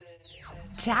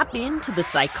Tap into the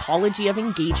psychology of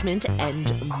engagement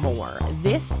and more.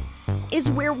 This is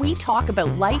where we talk about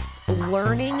life,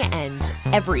 learning, and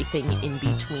everything in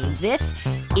between. This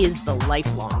is the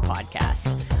Lifelong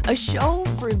Podcast, a show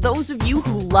for those of you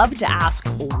who love to ask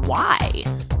why.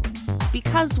 It's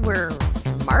because we're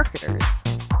marketers.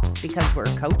 It's because we're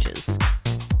coaches.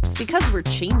 It's because we're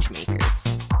change makers.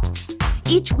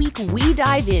 Each week, we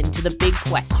dive into the big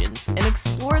questions and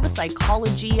explore the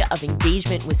psychology of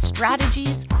engagement with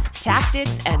strategies,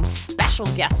 tactics, and special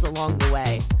guests along the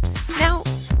way. Now,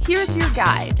 here's your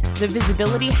guide, the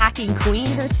visibility hacking queen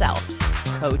herself,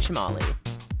 Coach Molly.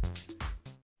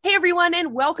 Hey everyone,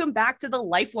 and welcome back to the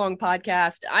Lifelong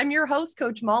Podcast. I'm your host,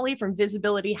 Coach Molly from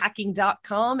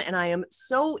visibilityhacking.com, and I am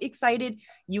so excited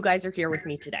you guys are here with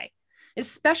me today.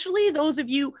 Especially those of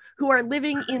you who are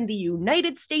living in the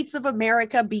United States of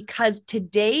America, because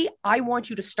today I want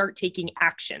you to start taking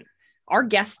action. Our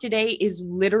guest today is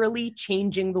literally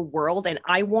changing the world, and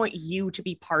I want you to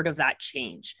be part of that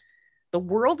change. The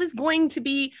world is going to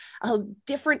be a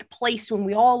different place when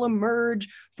we all emerge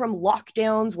from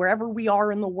lockdowns, wherever we are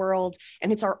in the world.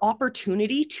 And it's our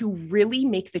opportunity to really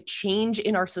make the change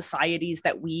in our societies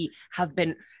that we have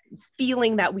been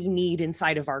feeling that we need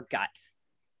inside of our gut.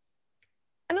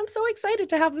 And I'm so excited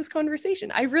to have this conversation.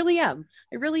 I really am.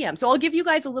 So I'll give you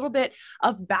guys a little bit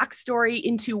of backstory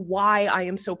into why I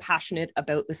am so passionate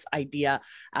about this idea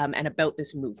and about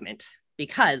this movement.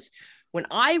 Because when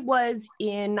I was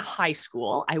in high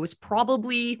school, I was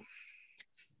probably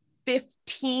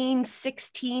 15,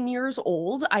 16 years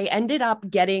old. I ended up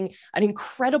getting an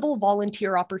incredible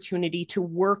volunteer opportunity to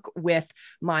work with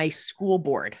my school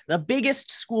board, the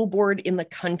biggest school board in the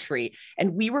country.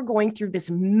 And we were going through this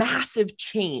massive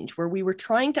change where we were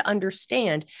trying to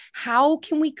understand, how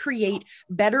can we create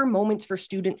better moments for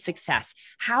student success?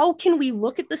 How can we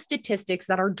look at the statistics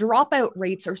that our dropout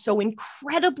rates are so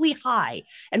incredibly high?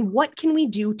 And what can we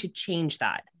do to change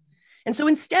that? And so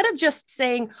instead of just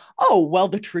saying, oh, well,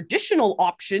 the traditional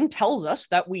option tells us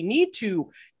that we need to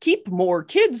keep more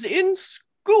kids in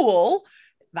school,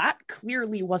 that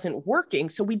clearly wasn't working.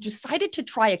 So we decided to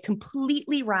try a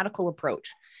completely radical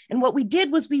approach. And what we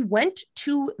did was we went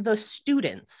to the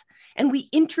students and we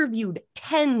interviewed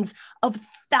tens of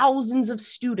thousands of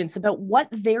students about what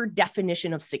their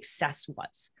definition of success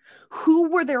was. Who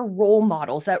were their role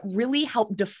models that really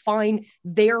helped define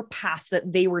their path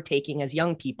that they were taking as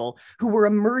young people who were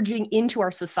emerging into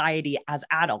our society as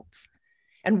adults?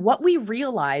 And what we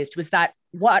realized was that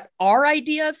what our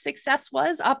idea of success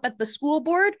was up at the school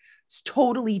board is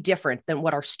totally different than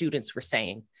what our students were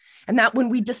saying. And that when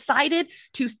we decided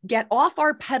to get off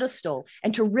our pedestal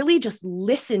and to really just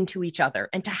listen to each other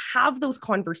and to have those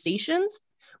conversations,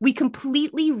 we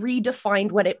completely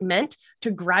redefined what it meant to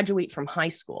graduate from high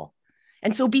school.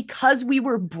 And so because we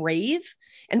were brave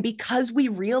and because we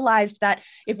realized that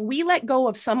if we let go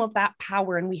of some of that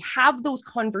power and we have those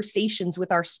conversations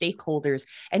with our stakeholders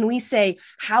and we say,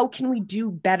 how can we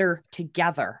do better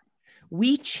together?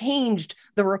 We changed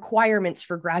the requirements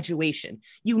for graduation.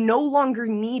 You no longer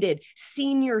needed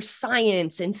senior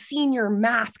science and senior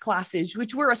math classes,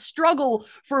 which were a struggle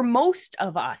for most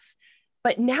of us.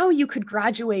 But now you could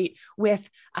graduate with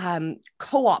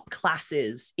co-op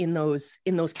classes in those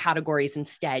categories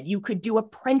instead. You could do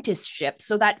apprenticeships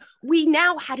so that we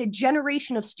now had a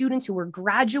generation of students who were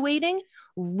graduating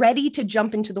ready to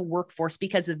jump into the workforce,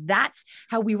 because that's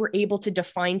how we were able to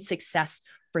define success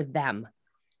for them.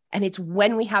 And it's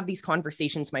when we have these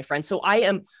conversations, my friends. So I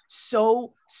am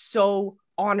so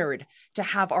honored to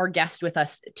have our guest with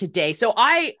us today. So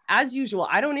as usual,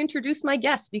 I don't introduce my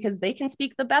guests because they can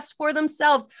speak the best for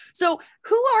themselves. So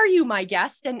who are you, my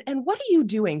guest, and what are you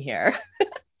doing here?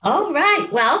 All right.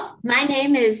 Well, my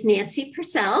name is Nancy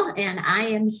Purcell, and I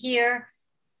am here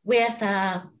with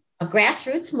a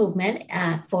grassroots movement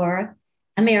for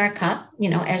America,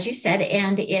 as you said,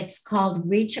 and it's called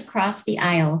Reach Across the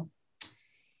Aisle,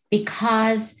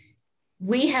 because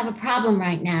we have a problem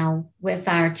right now with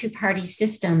our two-party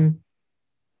system.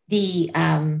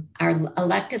 Our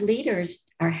elected leaders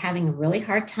are having a really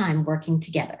hard time working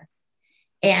together.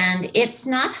 And it's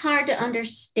not hard to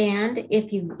understand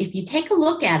if you take a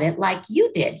look at it like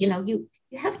you did. You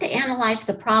have to analyze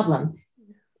the problem.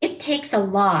 It takes a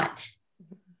lot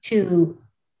to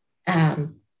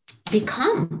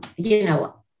become,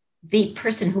 the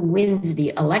person who wins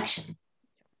the election.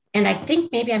 And I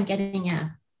think maybe I'm getting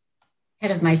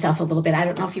ahead of myself a little bit. I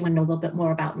don't know if you want to know a little bit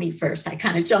more about me first. I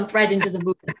kind of jumped right into the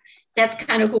movement. That's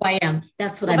kind of who I am.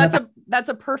 That's what I'm about. That's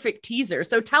a perfect teaser.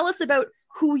 So tell us about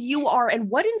who you are and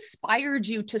what inspired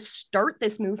you to start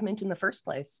this movement in the first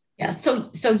place. Yeah.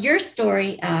 So your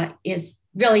story is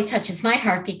really touches my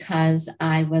heart because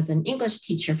I was an English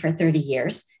teacher for 30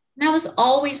 years, and I was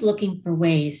always looking for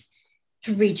ways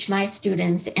to reach my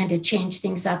students and to change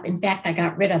things up. In fact, I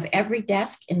got rid of every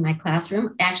desk in my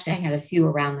classroom. Actually, I had a few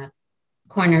around the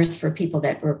corners for people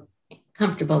that were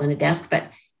comfortable in a desk, but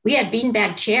we had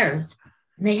beanbag chairs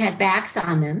and they had backs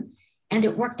on them. And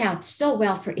it worked out so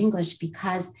well for English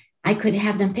because I could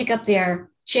have them pick up their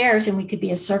chairs and we could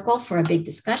be a circle for a big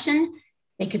discussion.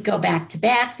 They could go back to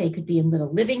back. They could be in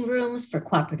little living rooms for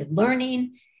cooperative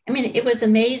learning. I mean, it was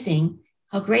amazing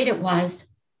how great it was.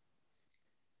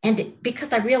 And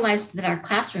because I realized that our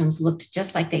classrooms looked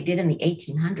just like they did in the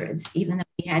 1800s, even though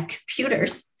we had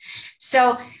computers.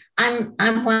 So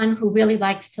I'm one who really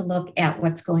likes to look at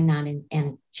what's going on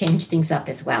and change things up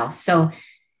as well. So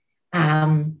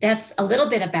that's a little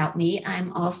bit about me.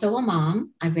 I'm also a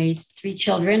mom. I raised 3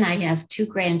 children. I have 2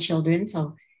 grandchildren.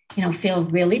 So, feel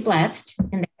really blessed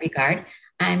in that regard.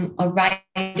 I'm a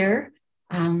writer.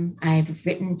 I've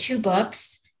written 2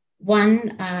 books,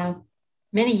 one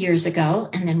many years ago,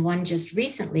 and then one just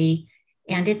recently,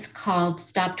 and it's called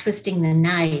Stop Twisting the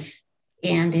Knife.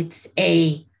 And it's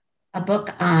a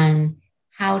book on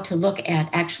how to look at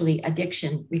actually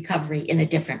addiction recovery in a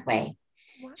different way.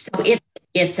 So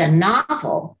it's a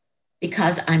novel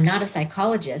because I'm not a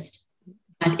psychologist,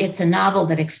 but it's a novel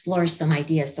that explores some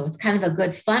ideas. So it's kind of a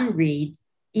good fun read.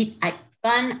 I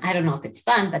don't know if it's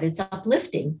fun, but it's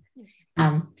uplifting.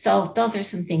 So those are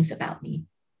some things about me.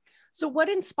 So what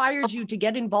inspired you to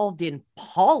get involved in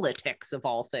politics of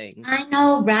all things? I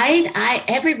know, right?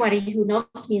 Everybody who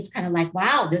knows me is kind of like,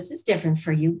 wow, this is different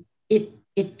for you.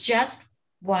 It just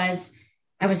was,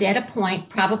 I was at a point,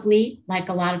 probably like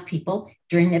a lot of people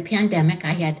during the pandemic,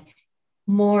 I had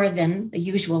more than the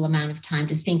usual amount of time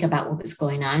to think about what was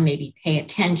going on, maybe pay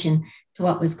attention to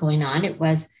what was going on. It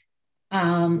was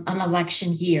an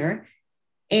election year.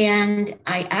 And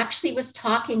I actually was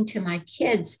talking to my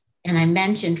kids and I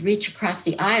mentioned reach across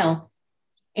the aisle,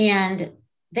 and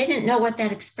they didn't know what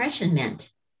that expression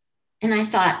meant. And I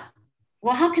thought,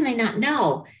 well, how can they not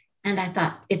know? And I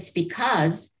thought, it's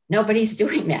because nobody's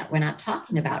doing that. We're not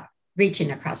talking about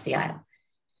reaching across the aisle.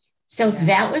 So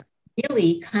that was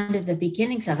really kind of the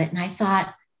beginnings of it. And I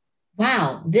thought,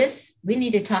 wow, we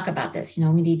need to talk about this.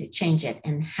 We need to change it.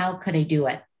 And how could I do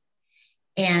it?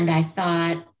 And I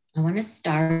thought, I want to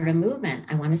start a movement.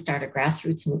 I want to start a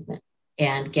grassroots movement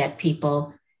and get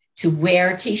people to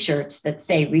wear T-shirts that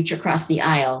say reach across the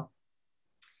aisle.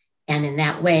 And in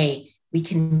that way, we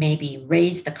can maybe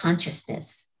raise the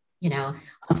consciousness,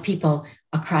 of people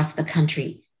across the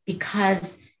country,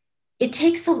 because it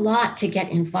takes a lot to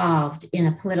get involved in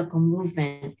a political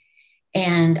movement.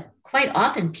 And quite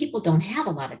often people don't have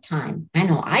a lot of time. I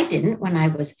know I didn't when I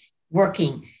was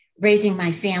working, raising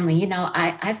my family.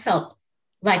 I felt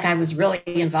like I was really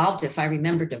involved if I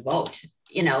remembered to vote,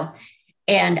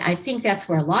 and I think that's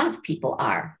where a lot of people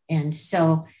are. And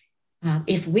so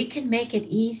if we can make it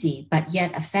easy, but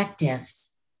yet effective,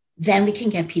 then we can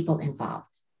get people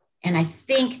involved. And I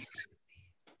think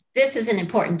this is an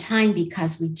important time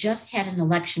because we just had an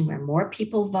election where more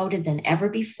people voted than ever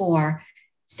before.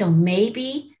 So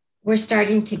maybe we're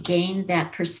starting to gain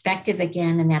that perspective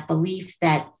again and that belief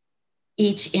that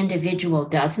each individual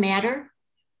does matter.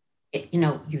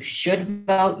 You should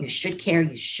vote, you should care,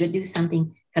 you should do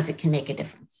something because it can make a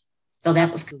difference. So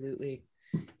that was absolutely,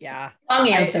 yeah, long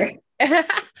answer.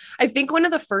 I think one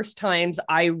of the first times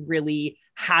I really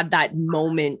had that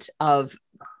moment of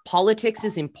politics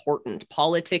is important.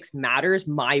 Politics matters.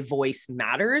 My voice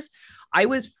matters. I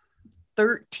was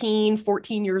 13,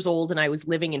 14 years old, and I was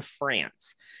living in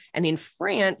France. And in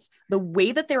France, the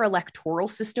way that their electoral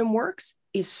system works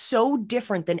is so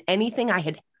different than anything I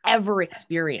had ever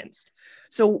experienced.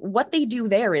 So what they do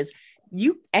there is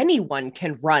anyone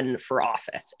can run for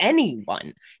office.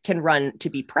 Anyone can run to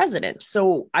be president.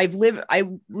 So I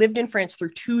lived in France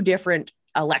through 2 different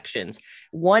elections.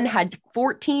 One had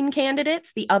 14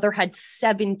 candidates, the other had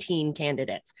 17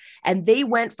 candidates. And they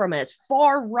went from as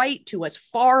far right to as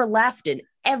far left and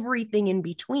everything in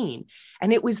between.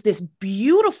 And it was this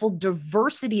beautiful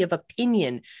diversity of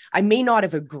opinion. I may not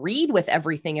have agreed with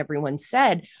everything everyone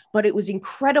said, but it was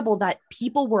incredible that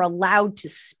people were allowed to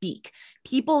speak.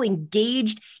 People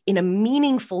engaged in a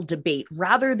meaningful debate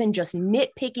rather than just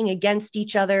nitpicking against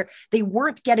each other. They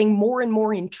weren't getting more and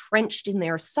more entrenched in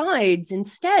their sides.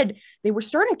 Instead, they were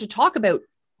starting to talk about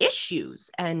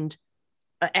issues. And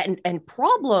and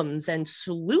problems and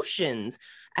solutions.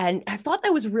 And I thought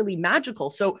that was really magical.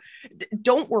 So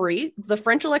don't worry, the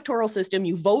French electoral system,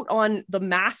 you vote on the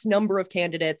mass number of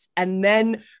candidates, and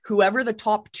then whoever the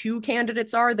top two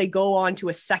candidates are, they go on to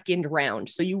a second round.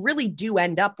 So you really do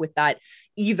end up with that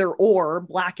either or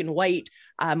black and white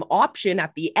option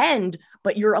at the end,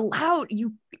 but you're allowed,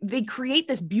 they create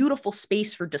this beautiful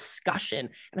space for discussion.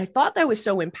 And I thought that was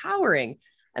so empowering.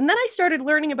 And then I started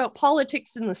learning about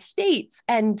politics in the States,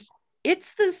 and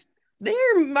it's this, there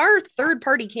are third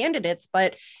party candidates,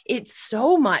 but it's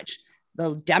so much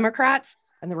the Democrats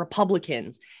and the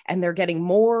Republicans, and they're getting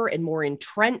more and more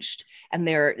entrenched, and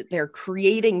they're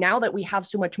creating, now that we have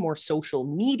so much more social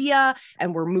media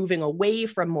and we're moving away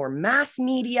from more mass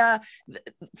media,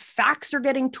 facts are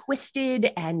getting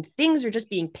twisted and things are just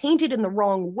being painted in the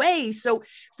wrong way. So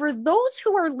for those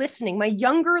who are listening, my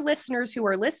younger listeners who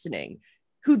are listening,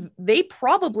 who they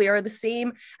probably are the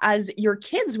same as your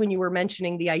kids when you were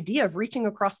mentioning the idea of reaching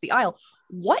across the aisle.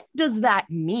 What does that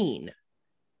mean?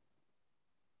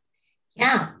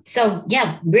 Yeah. So,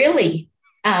 yeah, really.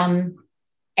 And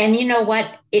you know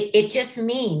what? It just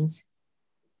means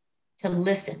to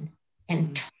listen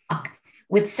and talk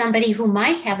with somebody who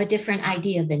might have a different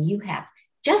idea than you have,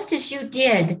 just as you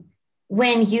did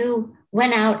when you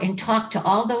went out and talked to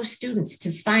all those students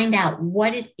to find out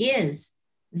what it is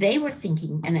they were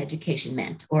thinking an education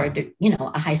meant, or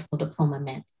a high school diploma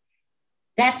meant.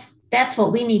 That's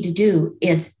what we need to do,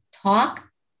 is talk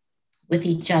with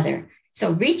each other.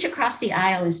 So reach across the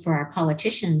aisle is for our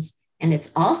politicians, and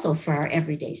it's also for our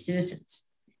everyday citizens.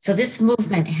 So this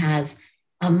movement has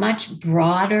a much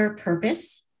broader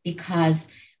purpose, because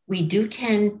we do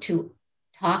tend to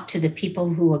talk to the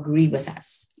people who agree with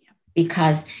us,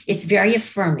 because it's very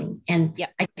affirming. And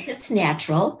I guess it's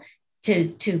natural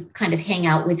to kind of hang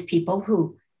out with people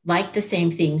who like the same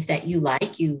things that you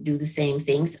like. You do the same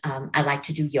things. I like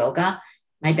to do yoga.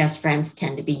 My best friends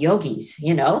tend to be yogis,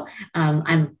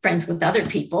 I'm friends with other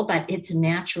people, but it's a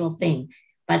natural thing.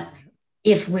 But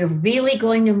if we're really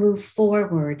going to move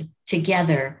forward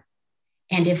together,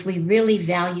 and if we really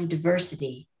value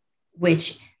diversity,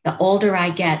 which the older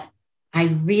I get, I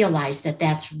realize that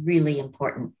that's really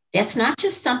important. That's not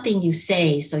just something you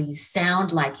say so you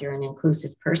sound like you're an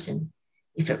inclusive person.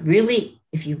 If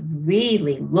you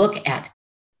really look at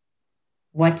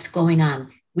what's going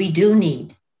on, we do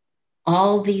need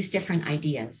all these different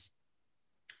ideas,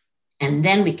 and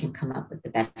then we can come up with the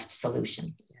best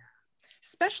solutions.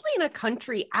 Especially in a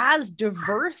country as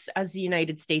diverse as the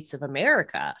United States of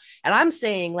America. And I'm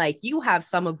saying, like, you have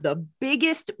some of the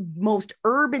biggest, most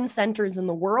urban centers in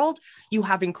the world. You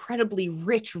have incredibly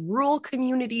rich rural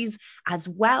communities as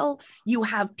well. You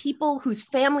have people whose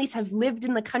families have lived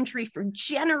in the country for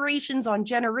generations on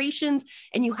generations.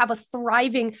 And you have a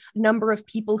thriving number of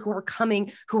people who are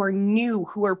coming, who are new,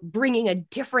 who are bringing a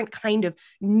different kind of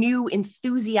new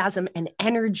enthusiasm and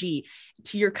energy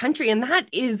to your country. And that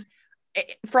is,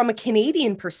 from a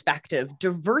Canadian perspective,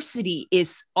 diversity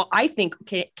is, I think,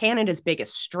 Canada's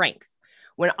biggest strength.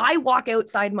 When I walk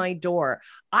outside my door,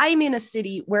 I'm in a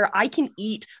city where I can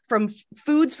eat from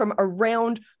foods from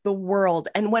around the world.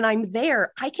 And when I'm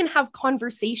there, I can have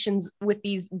conversations with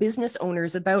these business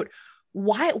owners about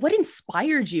what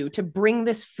inspired you to bring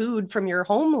this food from your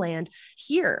homeland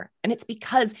here? And it's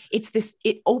because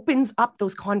it opens up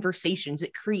those conversations.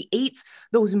 It creates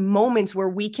those moments where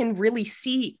we can really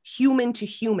see human to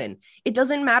human. It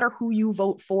doesn't matter who you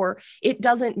vote for. It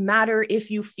doesn't matter if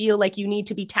you feel like you need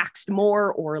to be taxed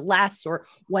more or less or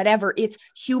whatever. It's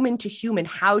human to human.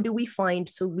 How do we find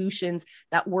solutions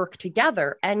that work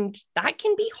together? And that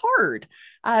can be hard.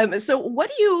 So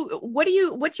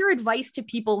what's your advice to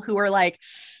people who are like,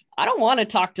 I don't want to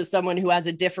talk to someone who has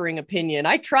a differing opinion.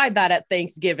 I tried that at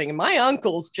Thanksgiving, and my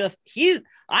uncle's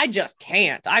I just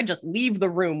can't. I just leave the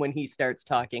room when he starts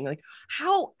talking. Like,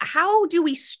 how do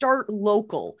we start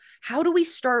local? How do we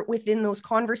start within those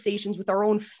conversations with our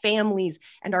own families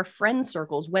and our friend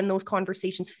circles when those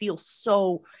conversations feel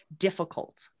so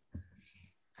difficult?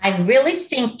 I really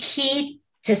think key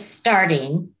to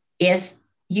starting is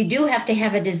you do have to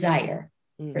have a desire.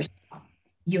 First of all,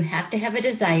 you have to have a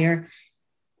desire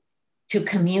to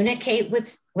communicate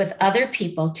with other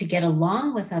people, to get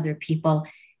along with other people.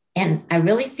 And I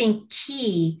really think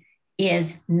key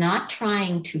is not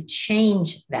trying to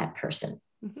change that person.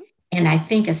 Mm-hmm. And I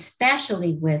think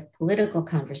especially with political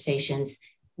conversations,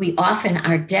 we often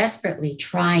are desperately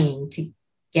trying to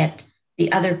get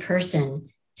the other person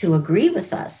to agree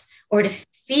with us or to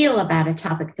feel about a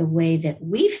topic the way that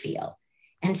we feel.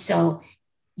 And so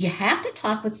you have to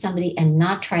talk with somebody and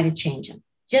not try to change them.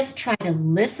 Just try to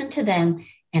listen to them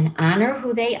and honor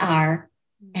who they are,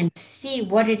 and see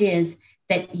what it is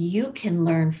that you can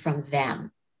learn from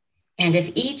them. And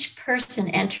if each person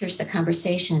enters the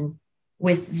conversation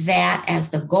with that as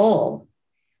the goal,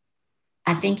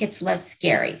 I think it's less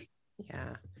scary.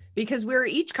 Yeah, because we're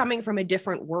each coming from a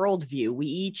different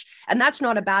worldview. And that's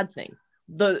not a bad thing.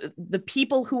 The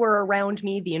people who are around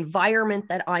me, the environment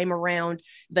that I'm around,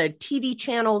 the TV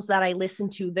channels that I listen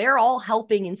to, they're all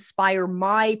helping inspire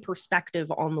my perspective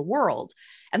on the world.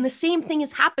 And the same thing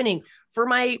is happening for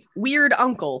my weird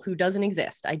uncle who doesn't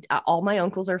exist. All my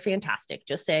uncles are fantastic.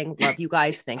 Just saying, love you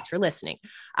guys. Thanks for listening.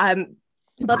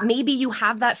 But maybe you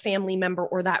have that family member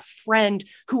or that friend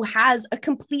who has a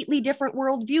completely different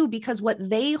worldview, because what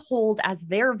they hold as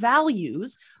their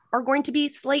values are going to be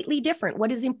slightly different.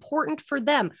 What is important for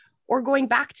them? Or going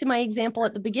back to my example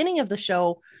at the beginning of the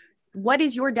show, what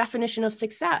is your definition of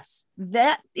success?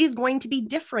 That is going to be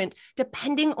different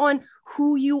depending on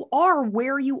who you are,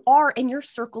 where you are, and your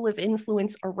circle of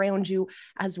influence around you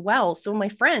as well. So my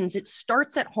friends, it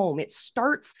starts at home. It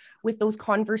starts with those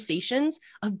conversations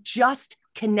of just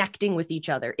connecting with each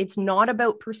other. It's not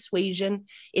about persuasion.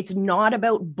 It's not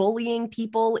about bullying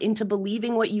people into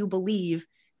believing what you believe.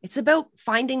 It's about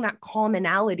finding that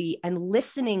commonality and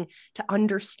listening to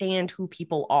understand who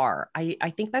people are.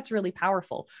 I think that's really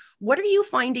powerful. What are you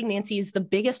finding, Nancy, is the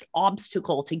biggest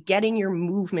obstacle to getting your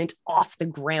movement off the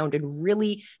ground and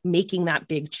really making that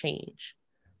big change?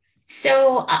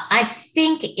 So I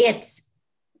think it's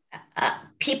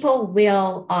people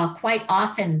will quite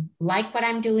often like what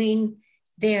I'm doing.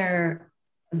 They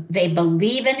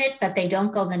believe in it, but they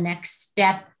don't go the next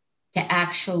step to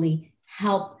actually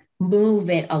help move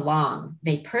it along.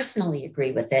 They personally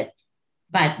agree with it,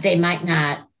 but they might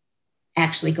not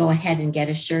actually go ahead and get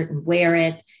a shirt and wear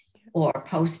it or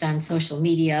post on social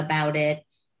media about it.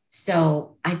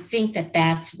 So I think that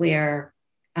that's where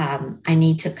I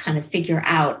need to kind of figure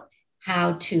out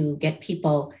how to get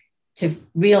people to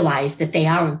realize that they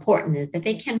are important and that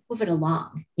they can move it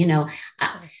along. You know,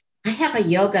 I have a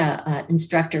yoga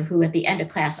instructor who at the end of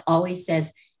class always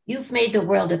says, "You've made the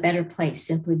world a better place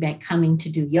simply by coming to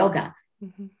do yoga."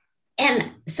 Mm-hmm.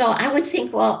 And so I would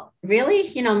think, well, really?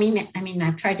 You know, I mean,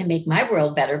 I've tried to make my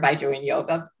world better by doing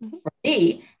yoga. Mm-hmm. For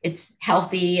me, it's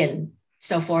healthy and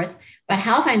so forth. But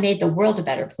how have I made the world a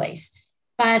better place?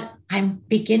 But I'm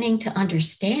beginning to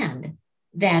understand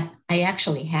that I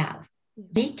actually have.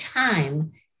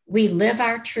 Anytime we live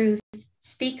our truth,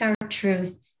 speak our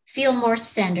truth, feel more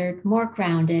centered, more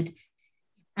grounded,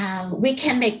 we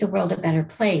can make the world a better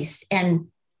place. And,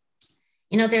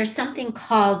 you know, there's something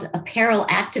called apparel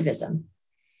activism.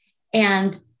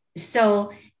 And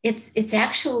so it's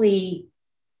actually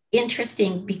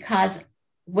interesting because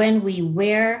when we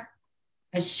wear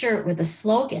a shirt with a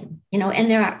slogan, you know,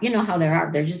 and there are, you know how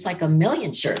there's just like a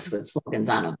million shirts with slogans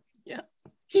on them. Yeah.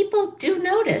 People do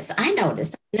notice. I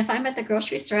notice. If I'm at the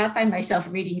grocery store, I find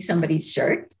myself reading somebody's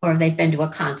shirt, or they've been to a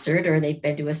concert or they've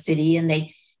been to a city and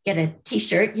they get a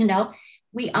t-shirt, you know,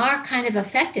 we are kind of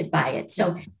affected by it.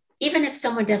 So even if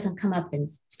someone doesn't come up and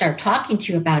start talking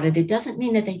to you about it, it doesn't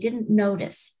mean that they didn't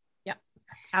notice. Yeah,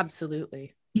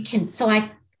 absolutely. So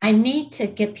I need to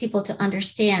get people to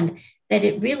understand that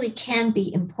it really can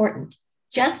be important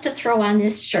just to throw on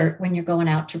this shirt when you're going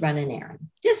out to run an errand.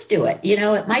 Just do it. You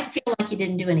know, it might feel like you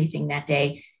didn't do anything that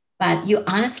day, but you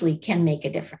honestly can make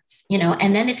a difference, you know.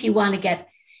 And then if you want to get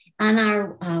on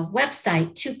our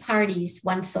website,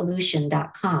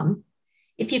 twopartiesonesolution.com,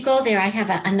 if you go there, I have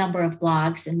a number of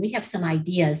blogs and we have some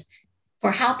ideas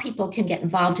for how people can get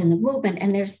involved in the movement.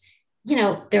 And there's, you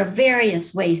know, there are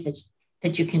various ways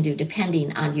that you can do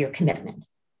depending on your commitment.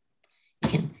 You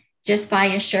can just buy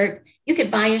a shirt. You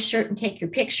could buy a shirt and take your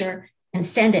picture and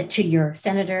send it to your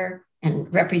senator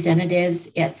and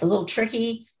representatives. It's a little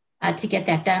tricky to get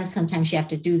that done. Sometimes you have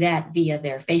to do that via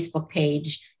their Facebook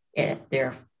page.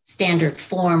 Their standard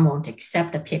form won't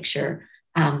accept a picture,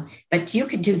 but you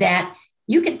could do that.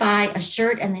 You could buy a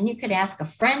shirt and then you could ask a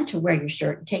friend to wear your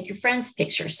shirt and take your friend's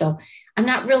picture. So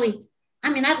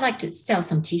I'd like to sell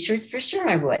some t-shirts for sure,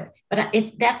 I would, but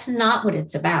that's not what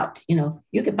it's about. You know,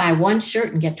 you could buy one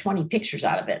shirt and get 20 pictures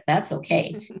out of it. That's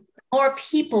okay. The more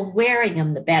people wearing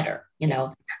them, the better. You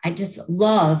know, I just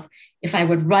love if I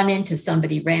would run into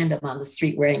somebody random on the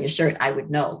street wearing a shirt, I would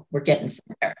know we're getting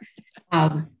somewhere.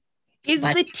 Is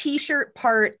the t-shirt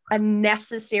part a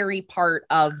necessary part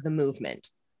of the movement?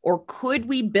 Or could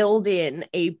we build in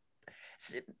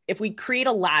if we create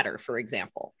a ladder, for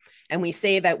example, and we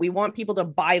say that we want people to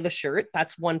buy the shirt,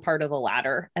 that's one part of the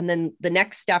ladder. And then the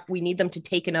next step, we need them to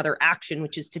take another action,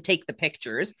 which is to take the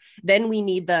pictures. Then we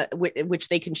need which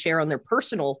they can share on their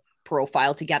personal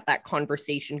profile to get that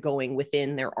conversation going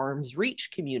within their arm's reach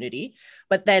community.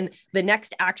 But then the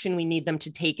next action we need them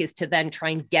to take is to then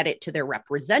try and get it to their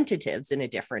representatives in a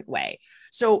different way.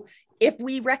 So if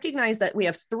we recognize that we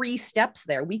have 3 steps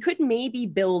there, we could maybe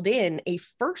build in a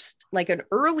first, like an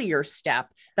earlier step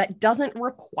that doesn't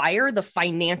require the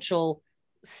financial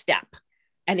step.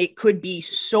 And it could be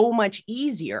so much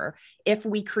easier if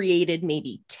we created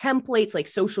maybe templates, like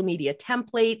social media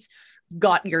templates,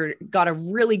 got a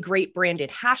really great branded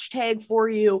hashtag for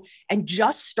you, and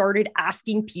just started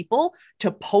asking people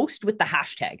to post with the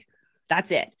hashtag. That's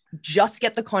it. Just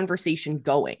get the conversation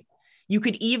going. You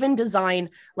could even design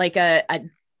like a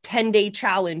 10-day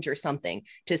challenge or something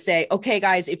to say, okay,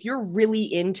 guys, if you're really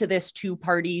into this 2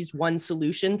 parties, 1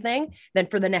 solution thing, then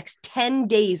for the next 10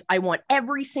 days, I want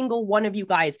every single one of you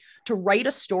guys to write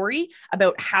a story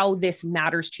about how this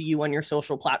matters to you on your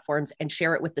social platforms and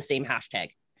share it with the same hashtag.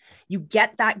 You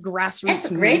get that grassroots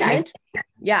movement.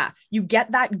 Yeah, you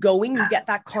get that going, you get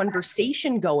that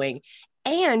conversation going.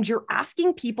 And you're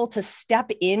asking people to step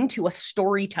into a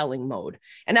storytelling mode.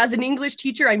 And as an English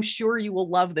teacher, I'm sure you will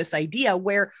love this idea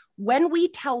where when we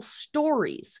tell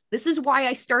stories, this is why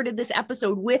I started this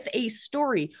episode with a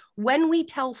story. When we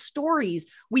tell stories,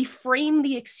 we frame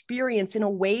the experience in a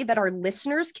way that our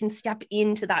listeners can step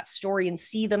into that story and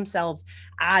see themselves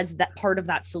as that part of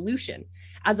that solution,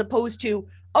 as opposed to,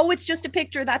 oh, it's just a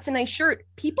picture. That's a nice shirt.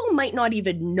 People might not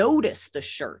even notice the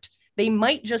shirt. They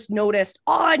might just notice,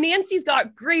 oh, Nancy's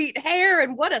got great hair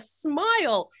and what a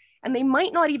smile. And they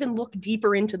might not even look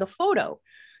deeper into the photo.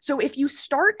 So if you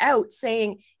start out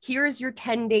saying, here's your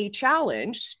 10-day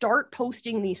challenge, start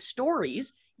posting these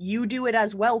stories, you do it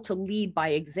as well to lead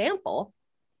by example.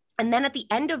 And then at the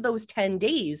end of those 10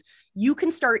 days, you can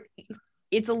start,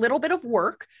 it's a little bit of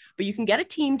work, but you can get a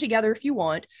team together if you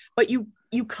want, but you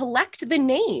collect the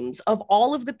names of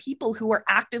all of the people who are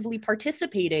actively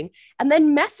participating and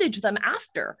then message them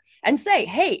after and say,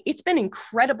 hey, it's been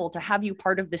incredible to have you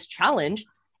part of this challenge,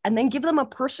 and then give them a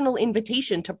personal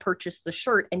invitation to purchase the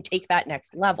shirt and take that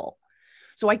next level.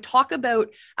 So I talk about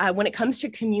when it comes to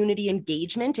community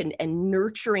engagement and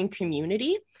nurturing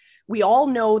community, we all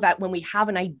know that when we have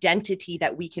an identity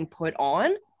that we can put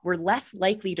on, we're less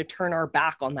likely to turn our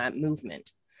back on that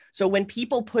movement. So when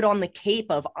people put on the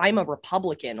cape of I'm a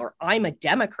Republican or I'm a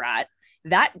Democrat,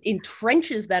 that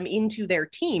entrenches them into their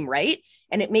team, right?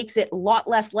 And it makes it a lot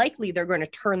less likely they're going to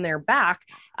turn their back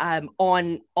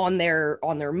on their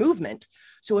movement.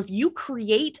 So if you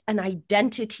create an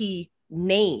identity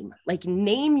name, like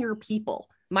name your people.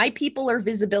 My people are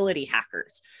visibility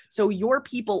hackers. So your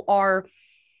people are,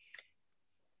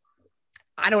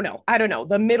 I don't know,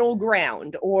 the middle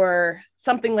ground or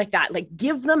something like that. Like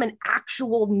give them an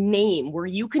actual name where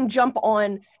you can jump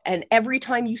on, and every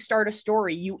time you start a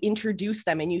story, you introduce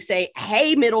them and you say,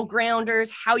 hey, middle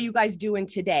grounders, how you guys doing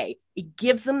today? It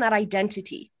gives them that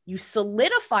identity. You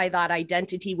solidify that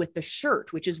identity with the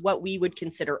shirt, which is what we would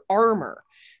consider armor.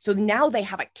 So now they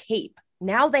have a cape.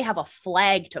 Now they have a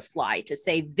flag to fly to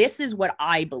say, this is what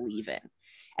I believe in.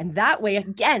 And that way,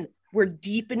 again, we're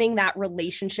deepening that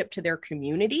relationship to their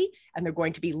community, and they're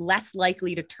going to be less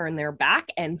likely to turn their back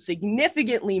and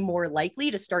significantly more likely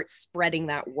to start spreading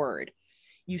that word.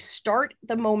 You start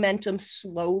the momentum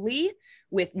slowly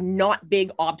with not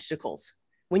big obstacles.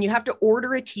 When you have to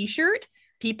order a t-shirt,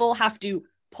 people have to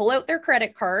pull out their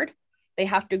credit card. They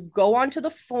have to go onto the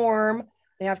form.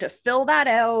 They have to fill that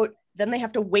out. Then they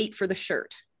have to wait for the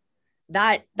shirt.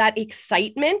 That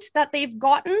excitement that they've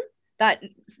gotten, that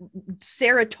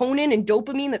serotonin and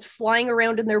dopamine that's flying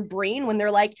around in their brain when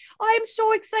they're like, I'm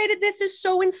so excited, this is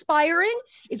so inspiring,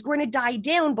 is going to die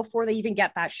down before they even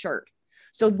get that shirt.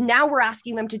 So now we're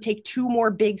asking them to take 2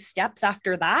 more big steps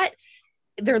after that.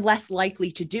 They're less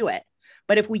likely to do it.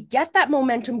 But if we get that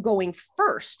momentum going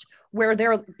first, where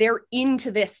they're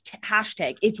into this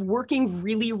hashtag, it's working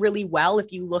really, really well.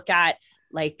 If you look at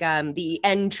like the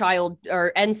end child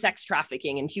or end sex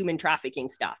trafficking and human trafficking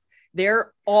stuff,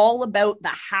 they're all about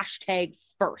the hashtag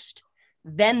first.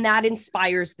 Then that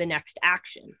inspires the next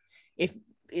action. If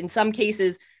in some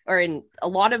cases, or in a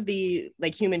lot of the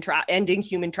like ending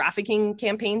human trafficking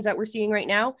campaigns that we're seeing right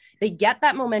now, they get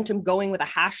that momentum going with a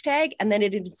hashtag, and then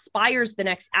it inspires the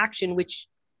next action, which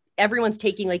everyone's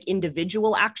taking like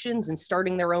individual actions and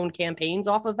starting their own campaigns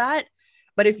off of that.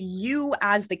 But if you,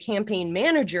 as the campaign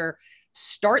manager,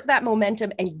 start that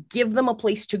momentum and give them a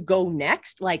place to go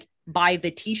next, like buy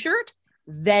the t-shirt,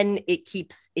 then it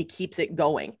keeps it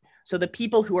going. So the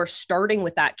people who are starting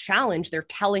with that challenge, they're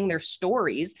telling their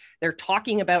stories. They're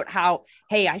talking about how,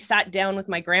 hey, I sat down with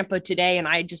my grandpa today and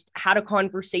I just had a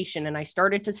conversation and I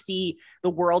started to see the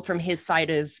world from his side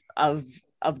of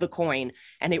of the coin.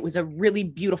 And it was a really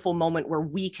beautiful moment where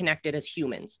we connected as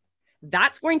humans.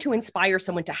 That's going to inspire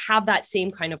someone to have that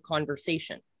same kind of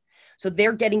conversation. So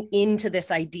they're getting into this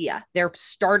idea. They're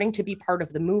starting to be part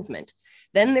of the movement.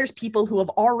 Then there's people who have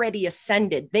already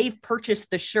ascended. They've purchased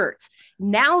the shirts.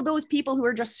 Now those people who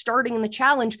are just starting in the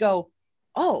challenge go,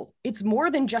 oh, it's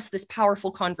more than just this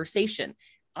powerful conversation.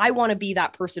 I want to be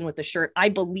that person with the shirt. I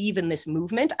believe in this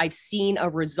movement. I've seen a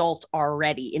result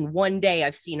already. In one day,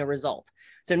 I've seen a result.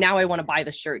 So now I want to buy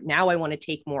the shirt. Now I want to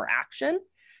take more action.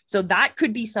 So that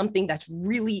could be something that's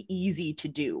really easy to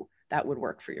do that would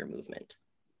work for your movement.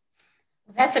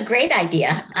 That's a great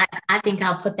idea. I think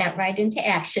I'll put that right into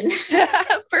action.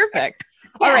 Perfect.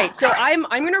 Yeah. All right. So I'm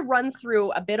going to run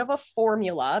through a bit of a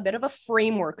formula, a bit of a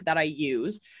framework that I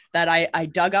use that I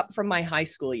dug up from my high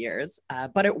school years,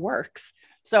 but it works.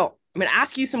 So I'm going to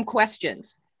ask you some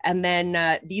questions. And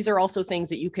then these are also things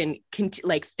that you can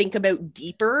like think about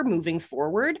deeper moving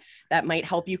forward that might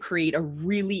help you create a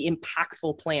really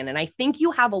impactful plan. And I think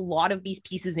you have a lot of these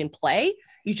pieces in play.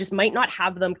 You just might not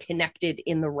have them connected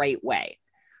in the right way.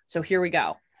 So here we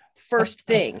go. First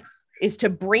thing is to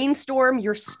brainstorm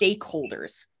your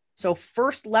stakeholders. So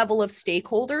first level of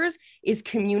stakeholders is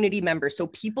community members. So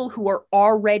people who are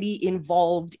already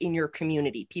involved in your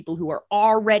community, people who are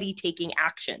already taking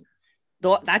action.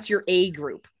 That's your A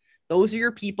group. Those are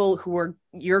your people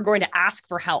you're going to ask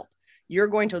for help. You're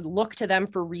going to look to them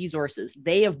for resources.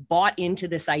 They have bought into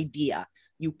this idea.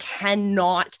 You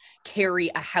cannot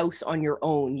carry a house on your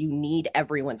own. You need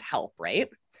everyone's help, right?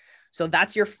 So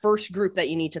that's your first group that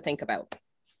you need to think about.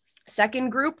 Second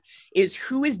group is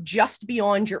who is just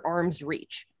beyond your arm's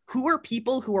reach. Who are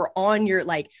people who are on your,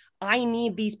 like, I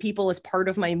need these people as part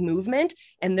of my movement,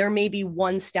 and they're maybe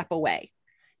one step away.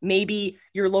 Maybe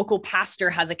your local pastor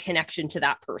has a connection to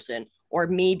that person, or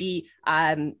maybe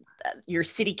your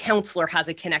city councilor has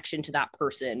a connection to that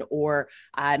person, or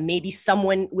maybe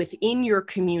someone within your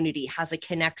community has a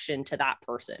connection to that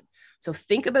person. So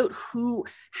think about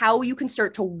how you can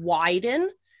start to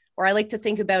widen, or I like to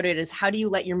think about it as how do you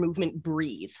let your movement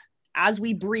breathe? As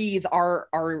we breathe,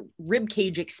 our rib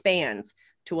cage expands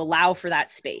to allow for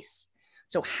that space.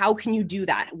 So how can you do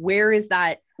that? Where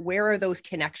are those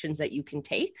connections that you can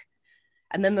take?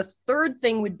 And then the third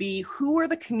thing would be, who are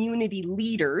the community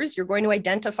leaders? You're going to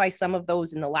identify some of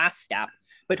those in the last step,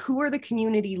 but who are the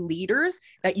community leaders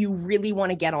that you really want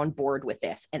to get on board with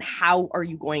this? And how are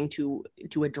you going to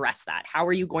address that? How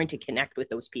are you going to connect with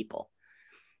those people?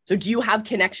 So do you have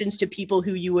connections to people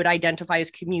who you would identify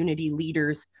as community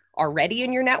leaders already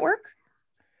in your network?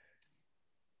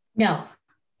 No.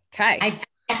 Okay.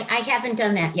 I haven't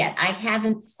done that yet. I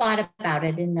haven't thought about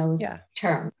it in those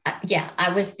terms.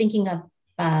 I was thinking of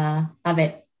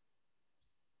it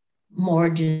more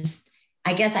just,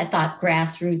 I guess I thought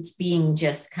grassroots being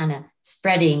just kind of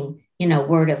spreading,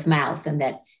 word of mouth, and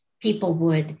that people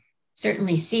would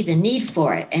certainly see the need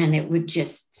for it and it would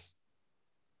just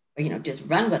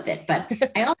run with it. But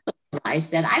I also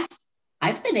realized that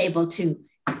I've been able to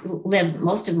live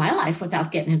most of my life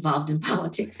without getting involved in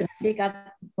politics. And I think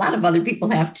a lot of other people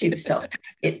have too. So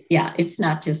it's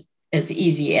not just as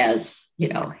easy as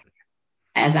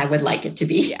I would like it to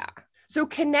be. Yeah. So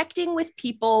connecting with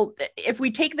people, if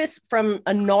we take this from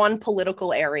a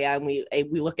non-political area and we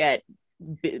look at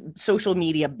social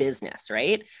media business,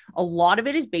 right? A lot of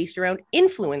it is based around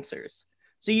influencers.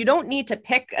 So you don't need to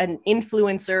pick an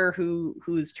influencer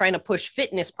who's trying to push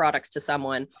fitness products to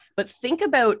someone, but think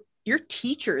about your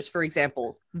teachers, for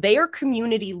example. They are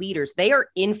community leaders. They are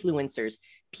influencers.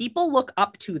 People look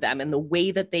up to them and the way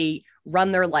that they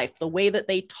run their life, the way that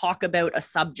they talk about a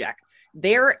subject.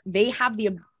 They have the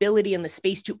ability and the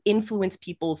space to influence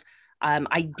people's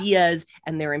ideas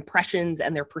and their impressions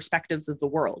and their perspectives of the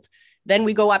world. Then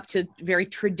we go up to very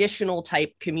traditional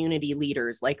type community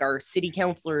leaders like our city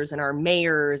councilors and our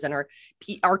mayors and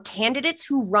our candidates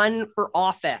who run for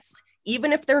office.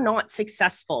 Even if they're not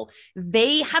successful,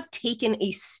 they have taken a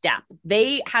step.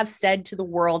 They have said to the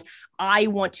world, I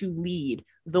want to lead.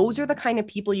 Those are the kind of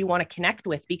people you want to connect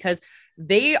with because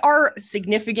they are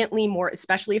significantly more,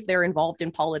 especially if they're involved in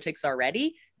politics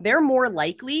already, they're more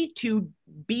likely to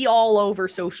be all over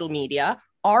social media,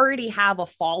 already have a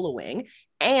following,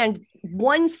 and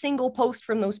one single post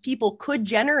from those people could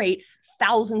generate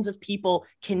thousands of people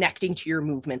connecting to your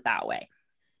movement that way.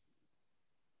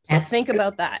 So think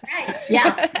about that. Right.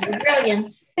 Yes, you're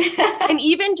brilliant. And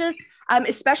even just,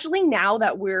 especially now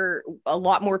that a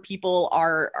lot more people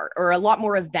or a lot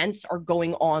more events are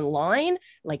going online,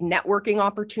 like networking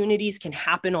opportunities can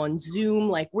happen on Zoom,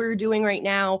 like we're doing right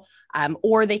now,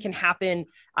 or they can happen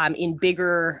in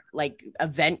bigger like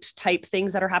event type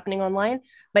things that are happening online.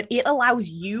 But it allows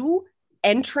you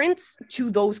entrance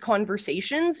to those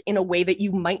conversations in a way that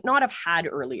you might not have had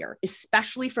earlier,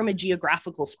 especially from a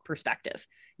geographical perspective.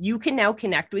 You can now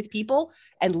connect with people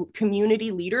and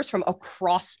community leaders from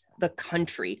across the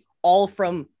country, all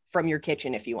from your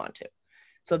kitchen if you want to.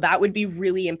 So that would be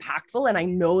really impactful. And I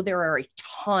know there are a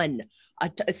ton,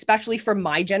 especially from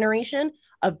my generation,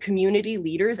 of community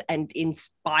leaders and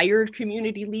inspired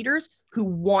community leaders who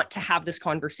want to have this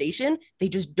conversation. They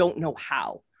just don't know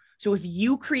how. So if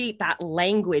you create that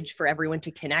language for everyone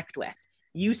to connect with,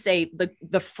 you say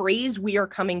the phrase we are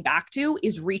coming back to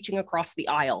is reaching across the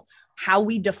aisle. How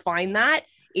we define that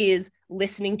is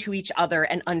listening to each other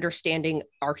and understanding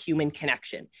our human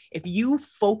connection. If you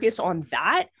focus on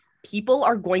that, people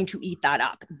are going to eat that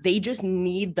up. They just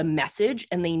need the message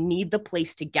and they need the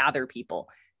place to gather people.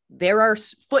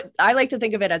 I like to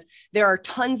think of it as there are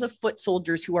tons of foot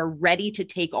soldiers who are ready to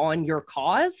take on your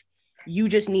cause. You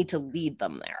just need to lead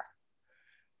them there.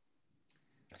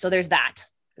 So there's that.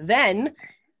 Then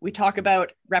we talk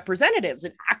about representatives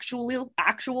and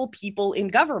actual people in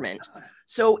government.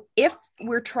 So if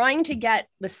we're trying to get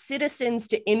the citizens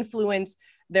to influence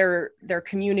their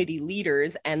community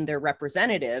leaders and their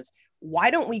representatives, why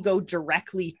don't we go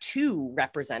directly to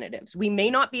representatives? We may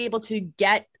not be able to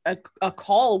get a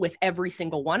call with every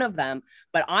single one of them,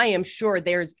 but I am sure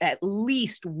there's at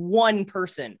least one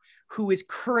person who is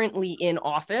currently in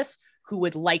office who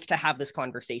would like to have this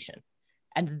conversation.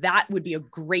 And that would be a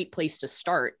great place to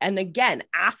start. And again,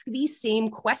 ask these same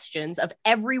questions of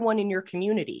everyone in your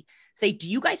community. Say, do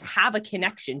you guys have a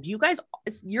connection?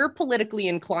 You're a politically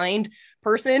inclined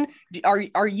person.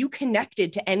 Are you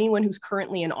connected to anyone who's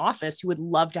currently in office who would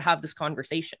love to have this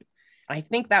conversation? I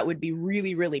think that would be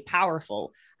really, really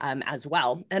powerful as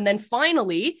well. And then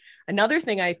finally, another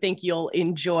thing I think you'll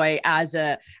enjoy as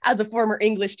a former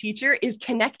English teacher is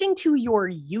connecting to your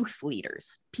youth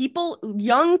leaders,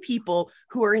 young people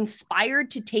who are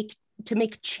inspired to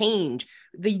make change,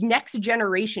 the next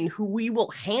generation who we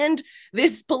will hand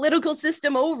this political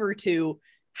system over to.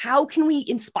 How can we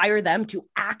inspire them to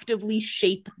actively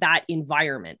shape that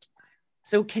environment?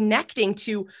 So connecting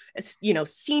to,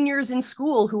 seniors in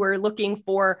school who are looking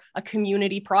for a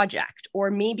community project, or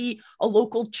maybe a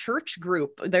local church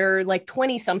group, their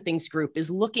 20-somethings group is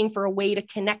looking for a way to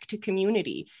connect to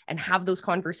community and have those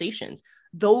conversations.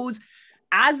 Those,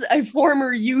 as a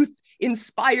former youth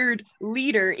inspired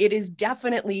leader, it is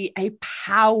definitely a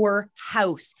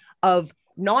powerhouse of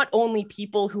not only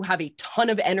people who have a ton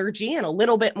of energy and a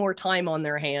little bit more time on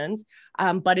their hands,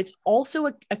 but it's also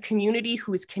a community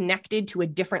who is connected to a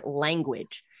different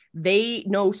language. They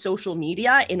know social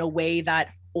media in a way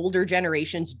that older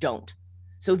generations don't.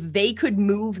 So they could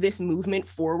move this movement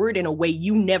forward in a way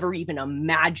you never even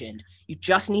imagined. You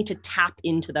just need to tap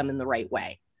into them in the right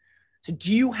way. So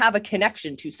do you have a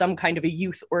connection to some kind of a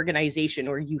youth organization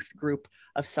or youth group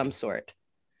of some sort?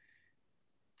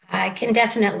 I can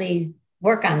definitely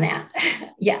work on that.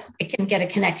 Yeah, I can get a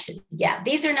connection. Yeah,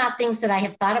 these are not things that I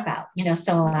have thought about,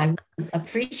 so I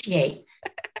appreciate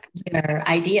your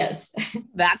ideas.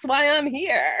 That's why I'm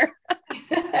here.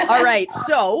 All right.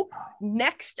 So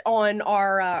next on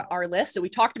our list, so we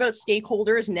talked about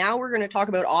stakeholders. Now we're going to talk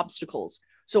about obstacles.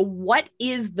 So what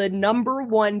is the number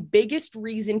one biggest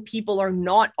reason people are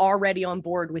not already on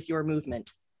board with your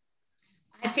movement?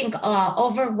 I think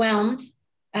overwhelmed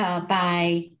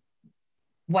by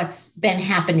what's been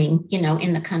happening,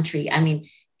 in the country. I mean,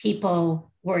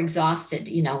 people were exhausted,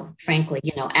 frankly,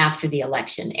 after the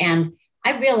election. And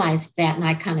I realized that, and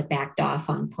I kind of backed off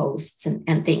on posts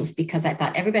and things because I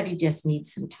thought everybody just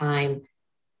needs some time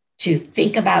to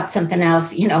think about something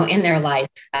else, in their life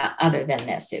other than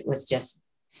this. It was just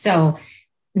so.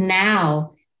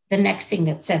 Now the next thing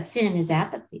that sets in is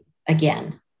apathy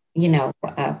again.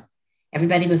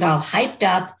 Everybody was all hyped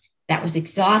up. That was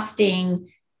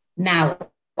exhausting. Now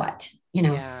what?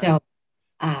 So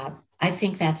I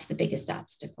think that's the biggest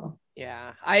obstacle.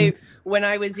 Yeah. When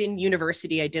I was in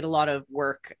university, I did a lot of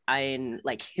work in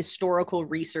historical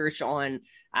research on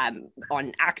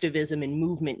activism and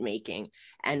movement making.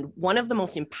 And one of the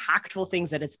most impactful things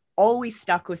that has always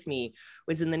stuck with me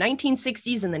was in the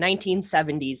 1960s and the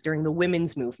 1970s during the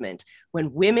women's movement,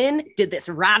 when women did this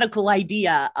radical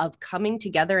idea of coming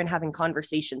together and having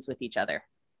conversations with each other.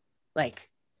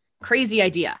 Crazy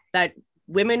idea that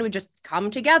women would just come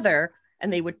together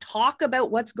and they would talk about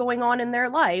what's going on in their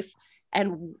life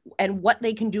and what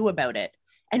they can do about it.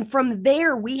 And from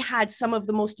there, we had some of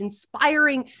the most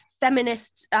inspiring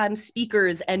feminist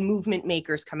speakers and movement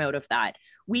makers come out of that.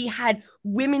 We had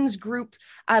women's groups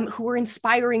who were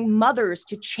inspiring mothers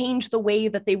to change the way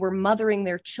that they were mothering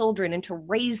their children and to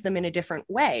raise them in a different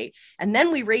way. And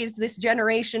then we raised this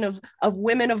generation of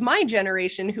women of my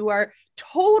generation who are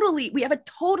we have a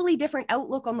totally different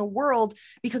outlook on the world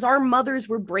because our mothers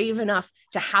were brave enough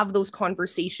to have those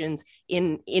conversations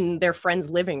in their friends'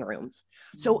 living rooms.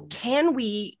 So can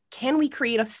we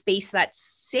create a space that's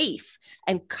safe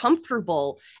and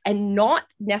comfortable and not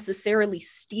necessarily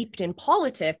steeped in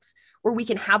politics where we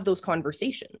can have those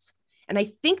conversations? And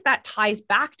I think that ties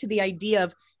back to the idea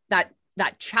of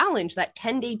that challenge, that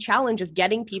 10-day challenge of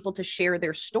getting people to share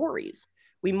their stories.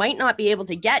 We might not be able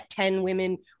to get 10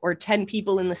 women or 10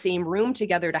 people in the same room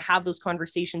together to have those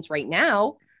conversations right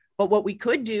now. But what we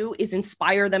could do is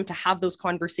inspire them to have those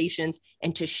conversations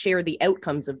and to share the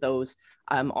outcomes of those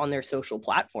on their social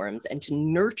platforms and to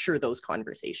nurture those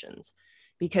conversations.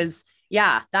 Because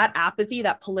yeah, that apathy,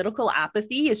 that political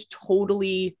apathy is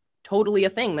totally a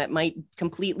thing that might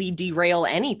completely derail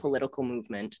any political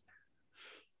movement.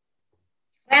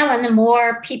 Well, and the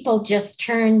more people just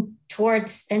turn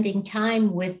towards spending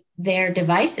time with their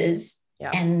devices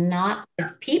and not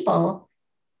with people,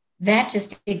 that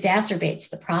just exacerbates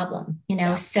the problem, you know?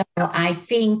 Yeah. So I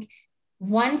think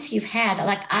once you've had,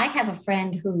 like, I have a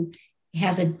friend who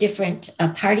has a different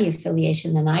party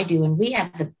affiliation than I do, and we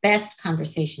have the best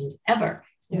conversations ever.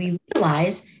 Yeah. We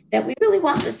realize that we really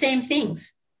want the same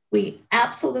things. We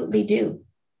absolutely do.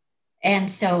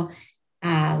 And so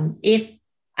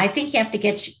I think you have to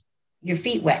get your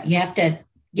feet wet. You have to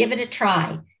give it a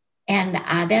try. And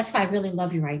that's why I really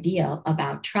love your idea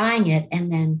about trying it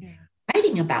and then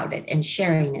writing about it and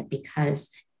sharing it,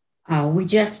 because we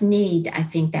just need, I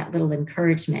think, that little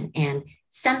encouragement and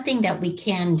something that we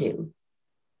can do,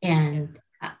 and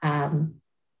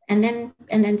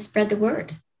then spread the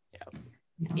word.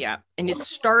 Yeah. And it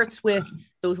starts with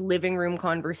those living room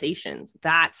conversations.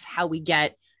 That's how we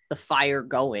get the fire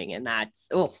going. And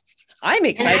I'm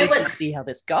excited to see how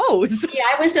this goes. Yeah,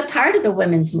 I was a part of the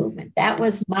women's movement. That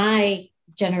was my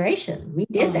generation. We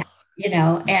did that,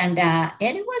 and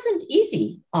it wasn't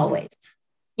easy always,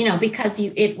 because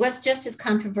it was just as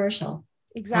controversial.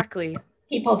 Exactly.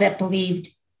 People that believed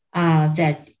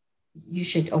that you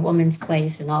should a woman's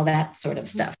place and all that sort of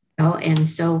stuff, and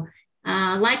so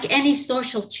like any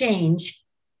social change,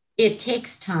 it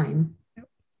takes time.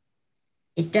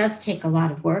 It does take a lot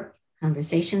of work,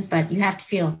 conversations, but you have to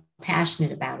feel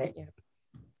passionate about it. Yeah.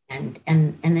 And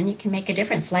then you can make a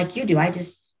difference like you do. I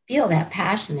just feel that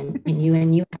passion in you,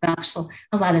 and you have also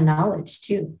a lot of knowledge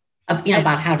too,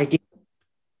 about how to do it.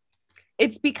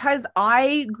 It's because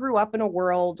I grew up in a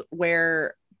world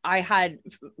where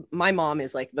my mom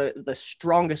is like the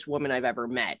strongest woman I've ever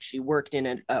met. She worked in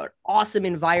an awesome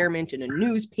environment in a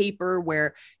newspaper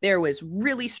where there was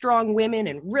really strong women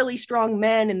and really strong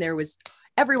men. And there was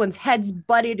everyone's heads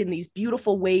butted in these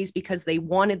beautiful ways because they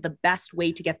wanted the best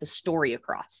way to get the story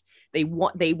across. They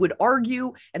would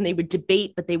argue and they would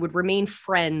debate, but they would remain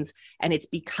friends. And it's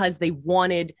because they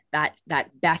wanted that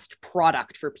best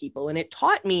product for people. And it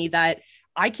taught me that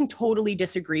I can totally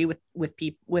disagree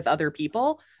with other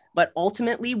people, but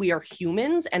ultimately we are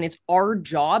humans and it's our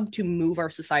job to move our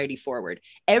society forward.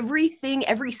 Every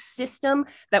system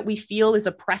that we feel is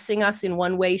oppressing us in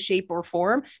one way, shape, or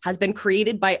form has been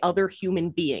created by other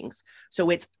human beings. So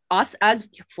it's us as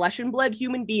flesh and blood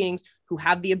human beings who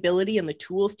have the ability and the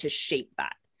tools to shape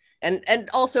that. And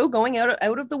also going out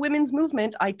of the women's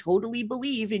movement, I totally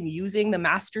believe in using the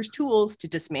master's tools to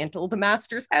dismantle the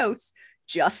master's house.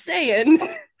 Just saying.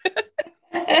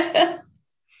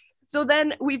 So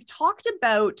then we've talked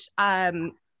about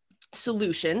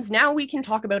solutions. Now we can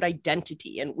talk about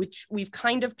identity, and which we've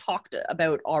kind of talked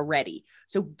about already.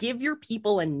 So give your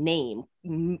people a name,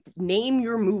 name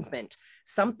your movement,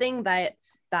 something that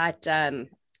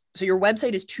so your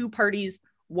website is 2 parties,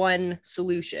 1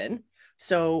 solution.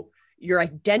 So your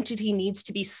identity needs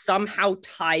to be somehow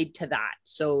tied to that.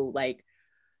 So like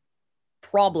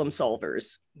problem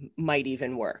solvers might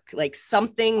even work, like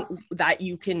something that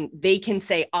they can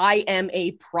say, I am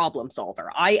a problem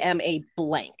solver. I am a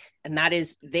blank. And that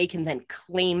is, they can then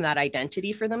claim that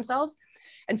identity for themselves.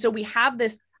 And so we have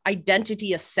this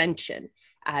identity ascension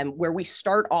where we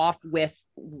start off with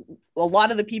a lot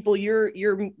of the people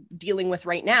you're dealing with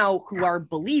right now who are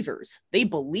believers. They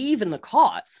believe in the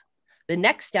cause. The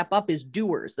next step up is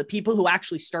doers, the people who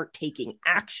actually start taking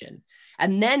action.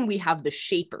 And then we have the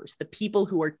shapers, the people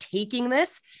who are taking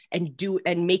this and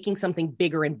making something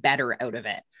bigger and better out of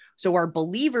it. So our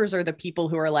believers are the people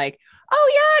who are like,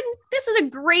 oh yeah, this is a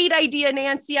great idea,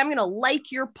 Nancy. I'm going to like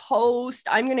your post.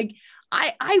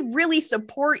 I really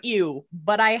support you,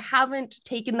 but I haven't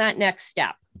taken that next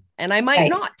step. And I might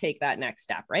not take that next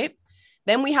step, right?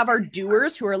 Then we have our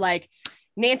doers who are like,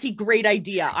 Nancy, great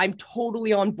idea. I'm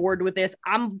totally on board with this.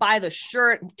 I'm buy the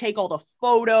shirt, take all the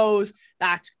photos.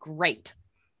 That's great.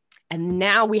 And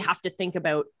now we have to think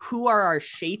about who are our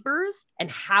shapers and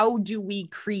how do we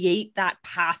create that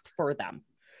path for them.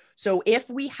 So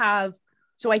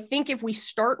I think if we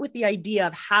start with the idea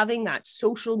of having that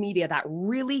social media, that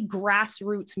really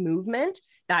grassroots movement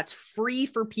that's free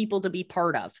for people to be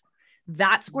part of,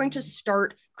 that's going to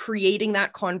start creating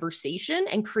that conversation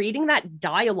and creating that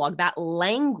dialogue, that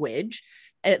language,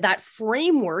 that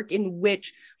framework in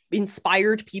which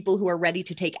inspired people who are ready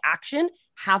to take action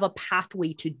have a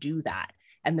pathway to do that.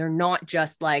 And they're not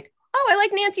just like, oh, I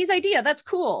like Nancy's idea. That's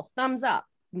cool. Thumbs up.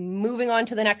 Moving on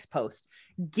to the next post.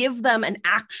 Give them an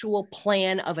actual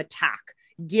plan of attack.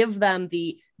 Give them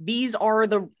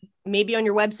maybe on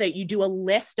your website, you do a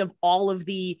list of all of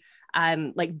the,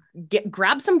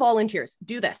 grab some volunteers,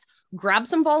 do this, grab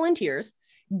some volunteers,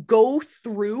 go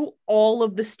through all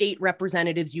of the state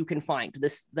representatives you can find,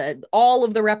 all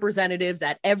of the representatives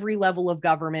at every level of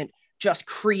government, just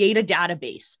create a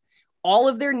database, all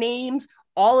of their names,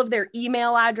 all of their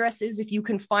email addresses, if you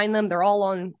can find them, they're all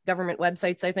on government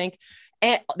websites, I think,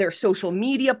 and their social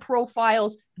media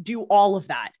profiles, do all of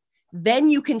that. Then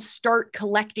you can start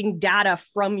collecting data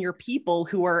from your people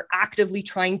who are actively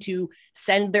trying to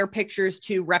send their pictures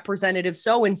to Representative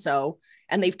so-and-so,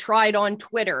 and they've tried on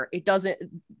Twitter.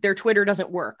 Their Twitter doesn't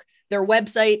work. Their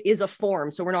website is a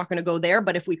form, so we're not going to go there.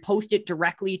 But if we post it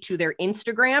directly to their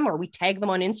Instagram or we tag them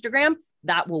on Instagram,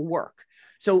 that will work.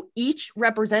 So each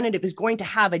representative is going to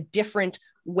have a different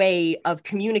way of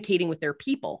communicating with their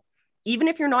people. Even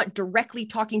if you're not directly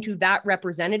talking to that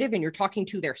representative and you're talking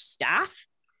to their staff,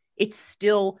 it's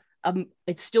still going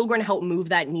to help move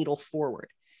that needle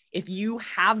forward. If you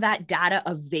have that data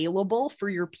available for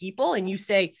your people and you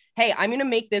say, hey, I'm going to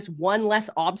make this one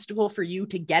less obstacle for you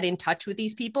to get in touch with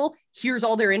these people, here's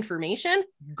all their information,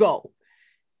 go.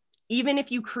 Even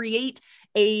if you create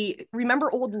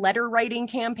remember old letter writing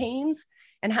campaigns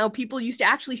and how people used to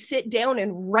actually sit down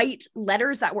and write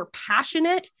letters that were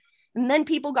passionate? And then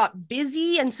people got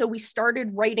busy. And so we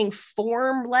started writing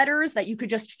form letters that you could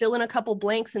just fill in a couple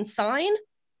blanks and sign.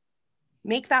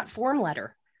 Make that form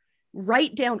letter.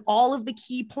 Write down all of the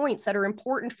key points that are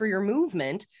important for your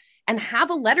movement and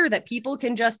have a letter that people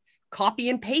can just copy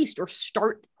and paste or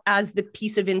start as the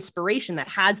piece of inspiration that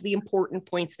has the important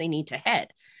points they need to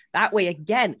hit. That way,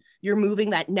 again, you're moving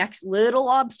that next little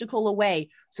obstacle away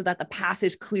so that the path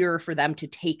is clearer for them to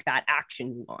take that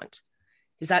action you want.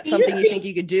 Is that something you think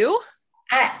you could do?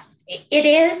 It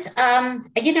is.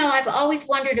 I've always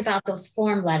wondered about those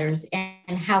form letters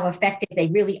and how effective they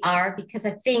really are, because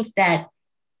I think that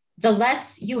the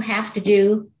less you have to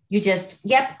do, you just,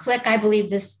 click, I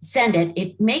believe this, send it.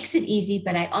 It makes it easy,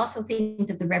 but I also think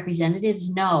that the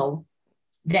representatives know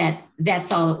that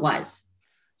that's all it was.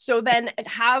 So then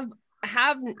have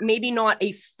maybe not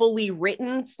a fully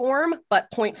written form,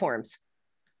 but point forms.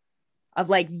 Of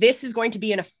like, this is going to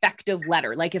be an effective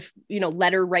letter. Like if,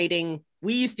 letter writing,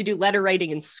 we used to do letter writing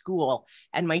in school,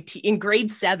 and in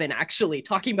grade 7, actually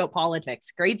talking about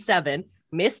politics, grade 7,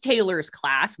 Miss Taylor's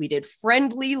class, we did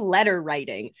friendly letter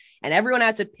writing, and everyone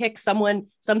had to pick some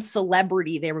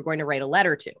celebrity they were going to write a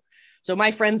letter to. So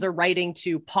my friends are writing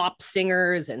to pop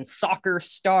singers and soccer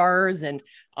stars, and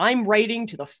I'm writing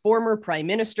to the former Prime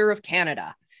Minister of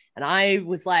Canada. And I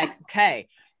was like, okay,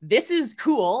 this is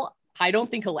cool. I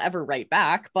don't think he'll ever write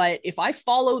back, but if I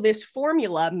follow this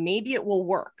formula, maybe it will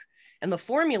work. And the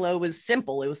formula was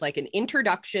simple. It was like an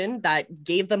introduction that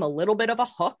gave them a little bit of a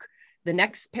hook. The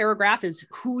next paragraph is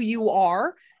who you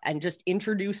are and just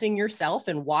introducing yourself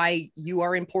and why you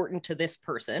are important to this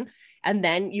person. And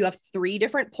then you have 3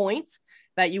 different points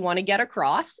that you want to get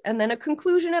across, and then a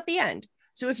conclusion at the end.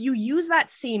 So if you use that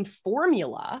same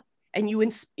formula and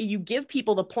you give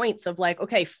people the points of like,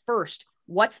 okay, first,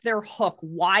 what's their hook?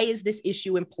 Why is this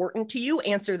issue important to you?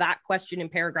 Answer that question in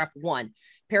paragraph 1.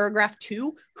 Paragraph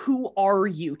 2, who are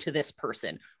you to this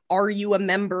person? Are you a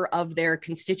member of their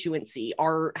constituency?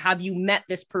 Have you met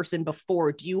this person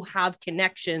before? Do you have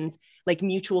connections, like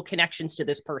mutual connections to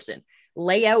this person?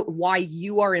 Lay out why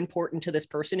you are important to this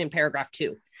person in paragraph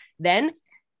 2. Then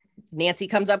Nancy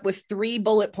comes up with 3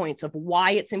 bullet points of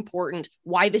why it's important,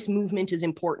 why this movement is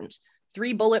important.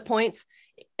 3 bullet points.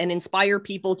 and inspire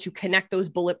people to connect those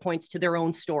bullet points to their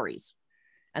own stories.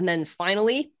 And then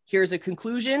finally, here's a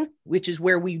conclusion, which is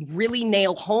where we really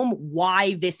nail home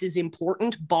why this is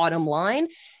important, bottom line,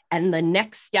 and the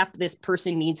next step this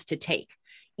person needs to take.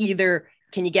 Either,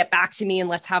 can you get back to me and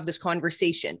let's have this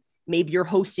conversation? Maybe you're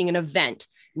hosting an event.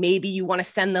 Maybe you want to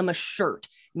send them a shirt.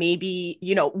 Maybe,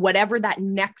 whatever that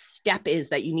next step is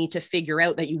that you need to figure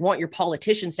out that you want your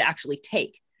politicians to actually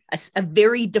take. A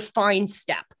very defined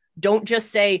step. Don't just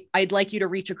say, I'd like you to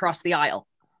reach across the aisle.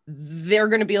 They're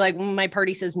going to be like, my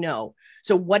party says no.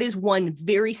 So what is one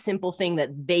very simple thing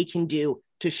that they can do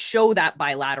to show that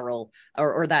bilateral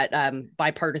or that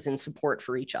bipartisan support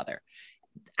for each other?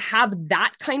 Have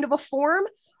that kind of a form.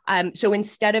 So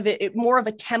instead of it more of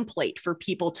a template for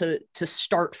people to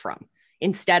start from,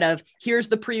 instead of here's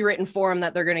the pre-written form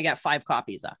that they're going to get 5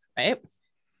 copies of, right?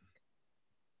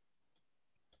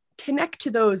 Connect to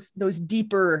those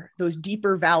deeper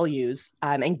values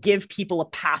and give people a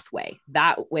pathway.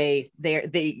 That way,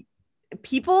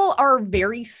 people are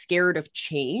very scared of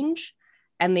change,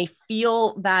 and they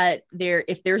feel that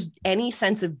if there's any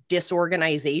sense of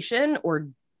disorganization or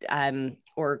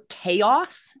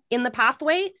chaos in the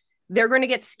pathway, they're going to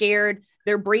get scared.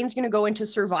 Their brain's going to go into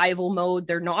survival mode.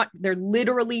 They're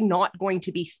literally not going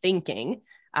to be thinking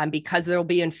because they'll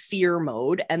be in fear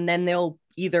mode. And then they'll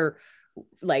either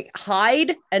like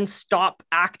hide and stop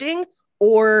acting,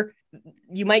 or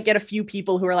you might get a few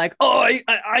people who are like, oh,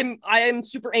 I'm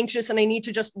super anxious and I need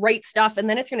to just write stuff. And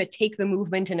then it's going to take the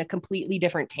movement in a completely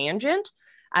different tangent.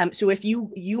 So if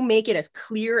you make it as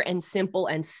clear and simple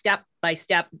and step by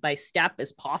step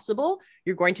as possible,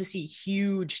 you're going to see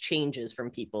huge changes from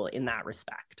people in that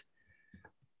respect.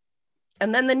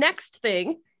 And then the next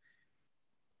thing,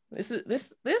 this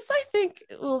I think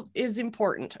is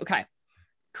important. Okay.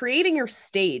 Creating your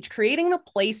stage, creating the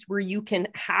place where you can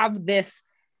have this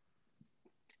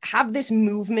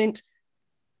movement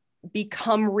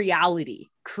become reality,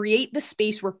 create the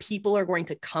space where people are going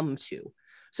to come to.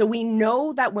 So we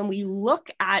know that when we look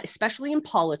at, especially in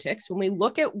politics, when we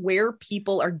look at where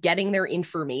people are getting their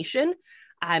information,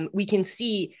 we can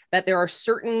see that there are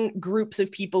certain groups of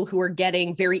people who are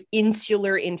getting very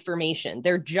insular information.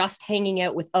 They're just hanging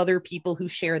out with other people who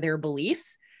share their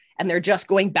beliefs, and they're just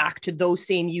going back to those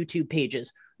same YouTube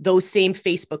pages, those same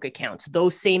Facebook accounts,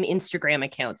 those same Instagram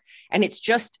accounts. And it's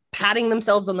just patting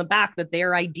themselves on the back that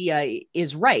their idea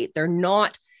is right. They're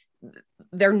not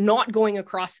going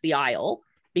across the aisle,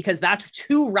 because that's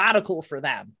too radical for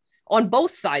them on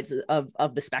both sides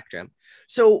of the spectrum.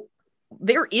 So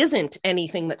there isn't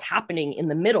anything that's happening in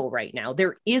the middle right now.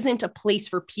 There isn't a place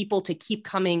for people to keep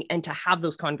coming and to have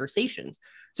those conversations.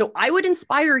 So I would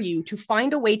inspire you to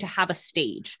find a way to have a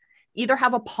stage, either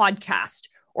have a podcast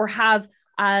or have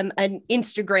an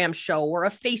Instagram show or a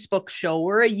Facebook show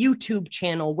or a YouTube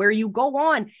channel where you go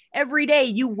on every day,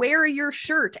 you wear your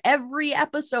shirt every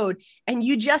episode, and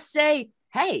you just say,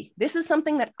 hey, this is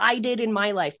something that I did in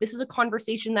my life. This is a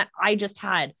conversation that I just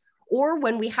had. Or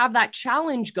when we have that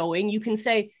challenge going, you can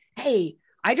say, hey,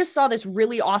 I just saw this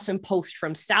really awesome post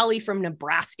from Sally from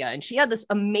Nebraska, and she had this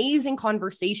amazing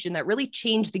conversation that really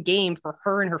changed the game for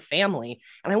her and her family.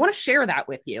 And I want to share that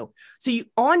with you. So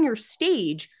on your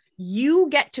stage, you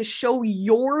get to show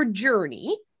your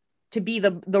journey to be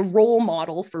the role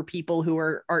model for people who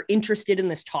are interested in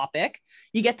this topic.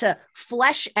 You get to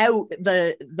flesh out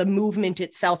the movement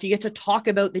itself. You get to talk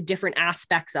about the different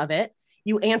aspects of it.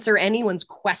 You answer anyone's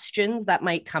questions that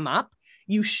might come up.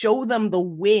 You show them the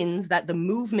wins that the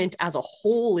movement as a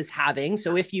whole is having.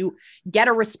 So if you get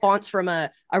a response from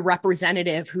a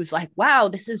representative who's like, wow,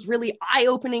 this is really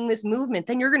eye-opening, this movement,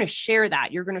 then you're going to share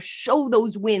that. You're going to show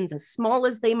those wins, as small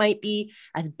as they might be,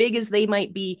 as big as they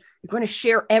might be. You're going to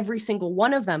share every single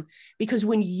one of them, because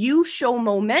when you show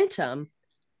momentum,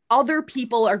 other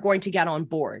people are going to get on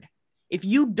board. If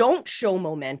you don't show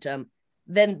momentum,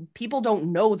 then people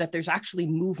don't know that there's actually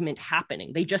movement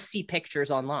happening. They just see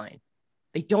pictures online.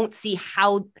 They don't see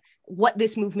what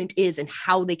this movement is and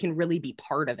how they can really be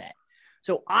part of it.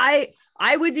 So I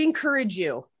would encourage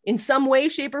you in some way,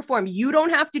 shape, or form. You don't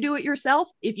have to do it yourself.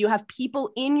 If you have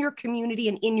people in your community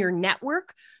and in your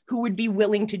network who would be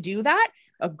willing to do that,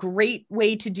 a great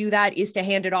way to do that is to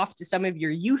hand it off to some of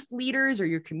your youth leaders or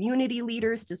your community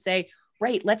leaders to say,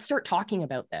 right, let's start talking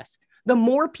about this. The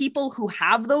more people who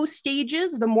have those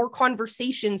stages, the more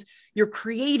conversations you're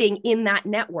creating in that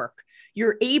network.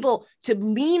 You're able to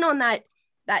lean on that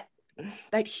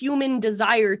human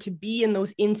desire to be in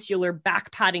those insular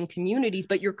backpatting communities,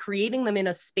 but you're creating them in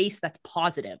a space that's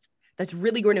positive, that's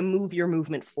really going to move your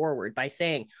movement forward by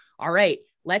saying, all right,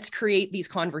 let's create these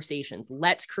conversations.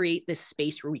 Let's create this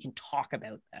space where we can talk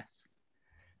about this.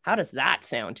 How does that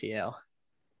sound to you?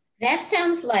 That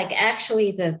sounds like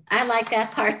actually I like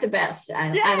that part the best. I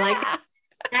like it.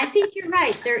 And I think you're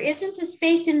right. There isn't a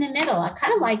space in the middle. I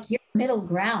kind of like your middle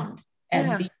ground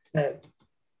as being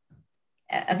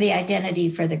the identity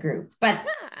for the group. But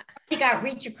we got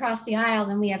reach across the aisle,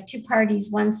 then we have two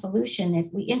parties, one solution.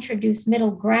 If we introduce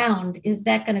middle ground, is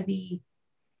that going to be?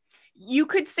 You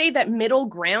could say that middle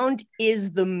ground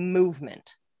is the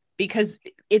movement, because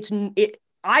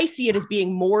I see it as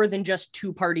being more than just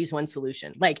two parties, one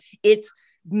solution. Like, it's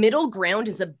middle ground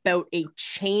is about a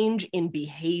change in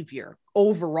behavior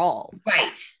overall.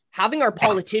 Right. Having our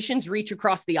politicians reach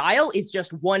across the aisle is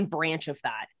just one branch of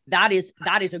that. That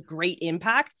is a great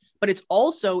impact, but it's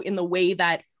also in the way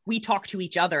that we talk to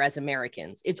each other as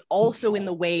Americans. It's also in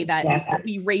the way that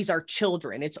we raise our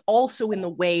children. It's also in the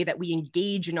way that we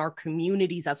engage in our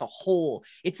communities as a whole.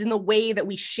 It's in the way that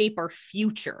we shape our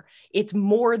future. It's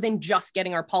more than just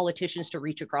getting our politicians to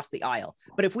reach across the aisle.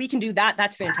 But if we can do that,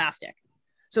 that's fantastic.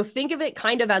 So think of it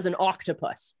kind of as an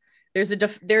octopus.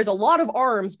 There's a lot of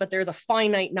arms, but there's a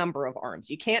finite number of arms.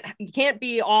 You can't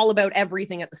be all about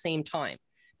everything at the same time.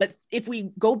 But if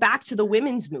we go back to the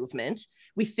women's movement,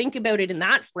 we think about it in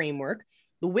that framework.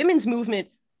 The women's movement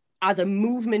as a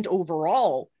movement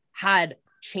overall had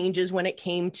changes when it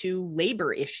came to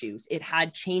labor issues. It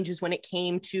had changes when it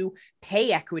came to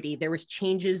pay equity. There was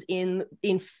changes in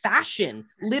fashion,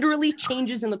 literally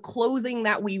changes in the clothing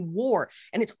that we wore.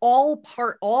 And it's all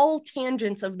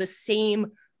tangents of the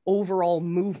same overall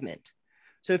movement.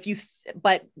 So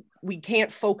but we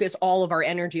can't focus all of our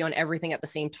energy on everything at the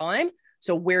same time.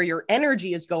 So where your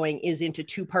energy is going is into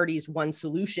two parties, one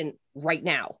solution right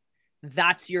now.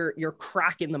 That's your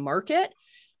crack in the market.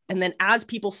 And then as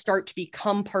people start to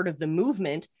become part of the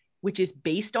movement, which is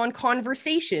based on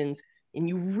conversations, and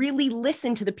you really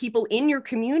listen to the people in your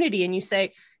community and you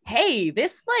say, hey,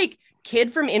 this like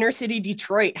kid from inner city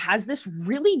Detroit has this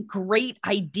really great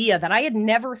idea that I had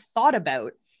never thought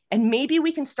about. And maybe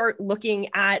we can start looking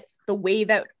at the way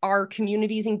that our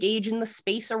communities engage in the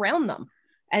space around them.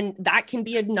 And that can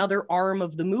be another arm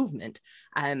of the movement.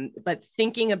 But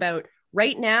thinking about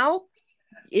right now,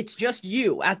 it's just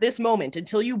you at this moment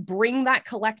until you bring that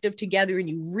collective together and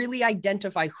you really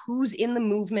identify who's in the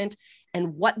movement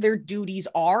and what their duties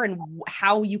are and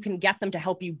how you can get them to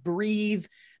help you breathe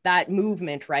that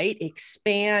movement, right?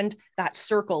 Expand that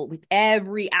circle with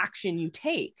every action you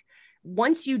take.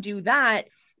 Once you do that,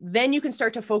 then you can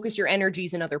start to focus your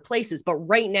energies in other places. But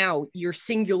right now, your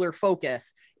singular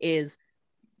focus is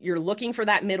you're looking for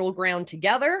that middle ground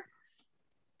together.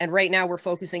 And right now we're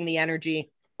focusing the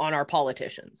energy on our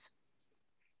politicians.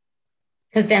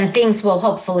 Because then things will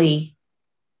hopefully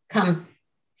come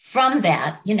from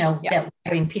that, that will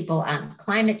bring people on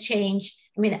climate change.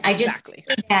 I mean, I just see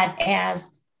that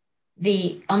as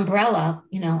the umbrella,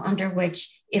 under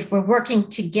which if we're working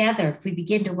together, if we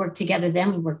begin to work together,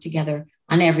 then we work together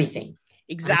on everything.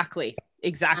 Exactly.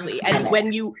 And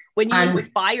when you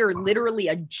inspire literally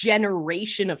a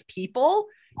generation of people,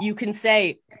 you can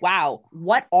say, wow,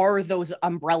 what are those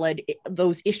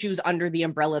issues under the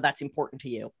umbrella that's important to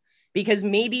you? Because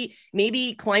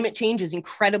maybe climate change is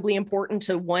incredibly important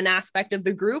to one aspect of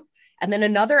the group. And then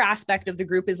another aspect of the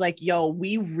group is like, yo,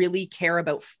 we really care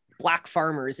about Black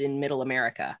farmers in Middle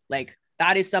America. Like,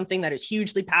 that is something that is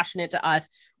hugely passionate to us.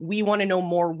 We want to know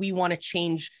more. We want to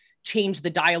change the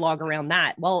dialogue around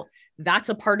that. Well, that's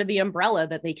a part of the umbrella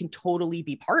that they can totally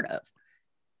be part of.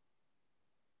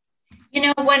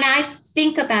 When I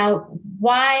think about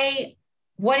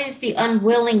what is the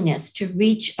unwillingness to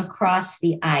reach across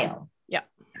the aisle? Yeah.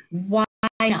 Why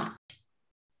not?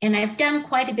 And I've done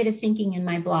quite a bit of thinking in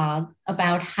my blog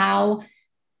about how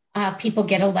people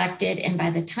get elected. And by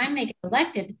the time they get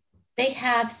elected, they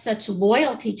have such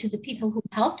loyalty to the people who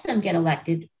helped them get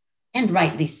elected, and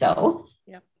rightly so.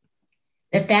 Yep.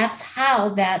 That's how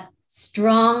that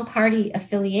strong party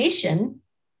affiliation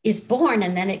is born.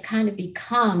 And then it kind of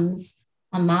becomes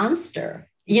a monster,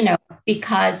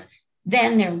 because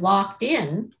then they're locked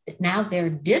in. Now they're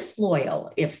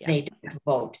disloyal if they don't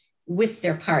vote with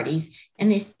their parties,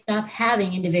 and they stop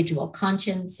having individual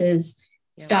consciences,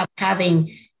 stop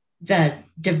having the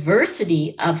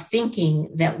diversity of thinking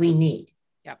that we need.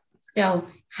 Yep. So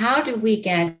how do we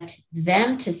get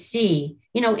them to see,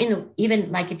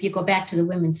 even like if you go back to the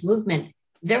women's movement,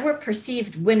 there were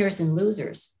perceived winners and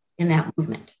losers in that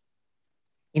movement.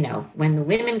 When the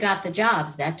women got the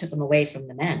jobs, that took them away from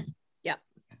the men. Yeah.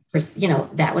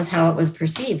 That was how it was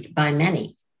perceived by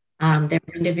many. There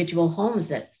were individual homes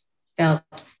that felt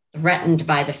threatened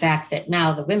by the fact that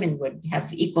now the women would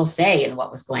have equal say in what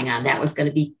was going on. That was going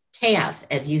to be chaos,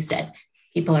 as you said.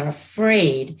 People are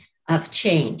afraid of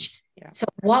change. Yeah. So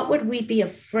what would we be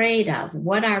afraid of?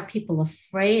 What are people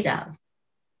afraid of?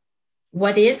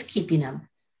 What is keeping them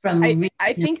from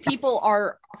I think people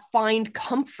find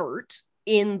comfort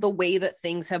in the way that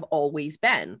things have always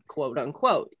been, quote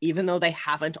unquote, even though they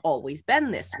haven't always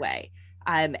been this way.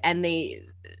 And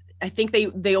I think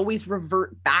they always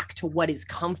revert back to what is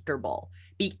comfortable.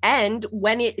 And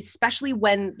especially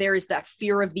when there is that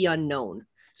fear of the unknown.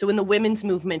 So in the women's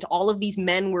movement, all of these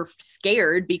men were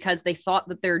scared because they thought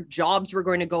that their jobs were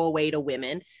going to go away to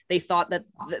women. They thought that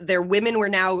their women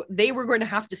they were going to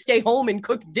have to stay home and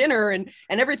cook dinner, and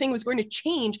everything was going to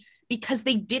change because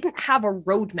they didn't have a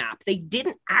roadmap. They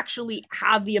didn't actually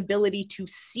have the ability to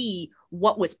see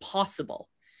what was possible.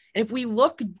 And if we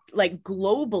look like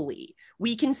globally,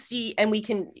 we can see, and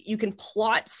you can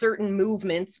plot certain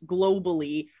movements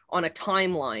globally on a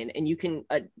timeline, and you can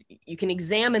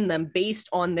examine them based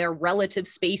on their relative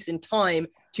space and time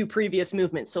to previous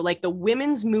movements. So like the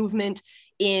women's movement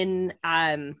in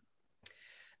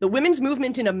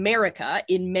America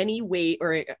in many ways,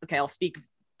 I'll speak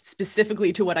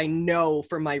specifically to what I know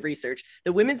from my research.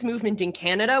 The women's movement in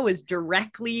Canada was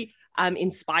directly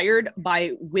inspired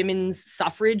by women's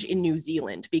suffrage in New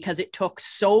Zealand, because it took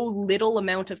so little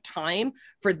amount of time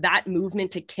for that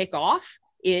movement to kick off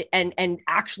and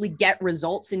actually get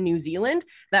results in New Zealand,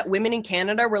 that women in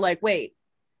Canada were like, wait,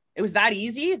 it was that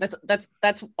easy?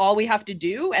 That's all we have to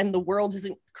do, and the world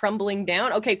isn't crumbling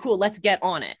down? Okay, cool, let's get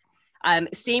on it.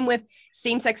 Same with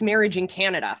same-sex marriage in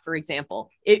Canada, for example.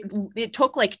 It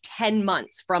took like 10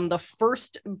 months from the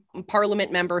first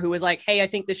parliament member who was like, hey, I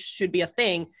think this should be a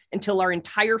thing, until our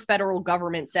entire federal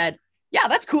government said, yeah,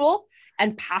 that's cool,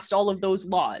 and passed all of those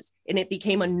laws. And it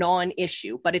became a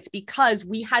non-issue. But it's because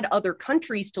we had other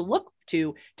countries to look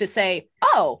to say,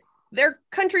 oh, their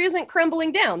country isn't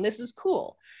crumbling down. This is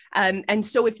cool. And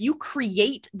so if you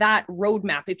create that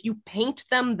roadmap, if you paint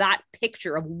them that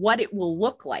picture of what it will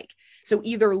look like, so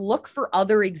either look for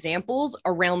other examples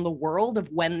around the world of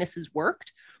when this has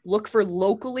worked, look for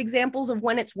local examples of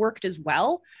when it's worked as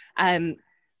well.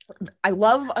 I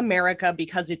love America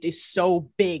because it is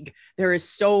so big. There is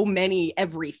so many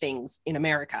everythings in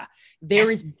America.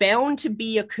 There is bound to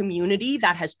be a community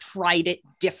that has tried it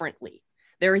differently.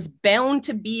 There is bound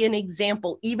to be an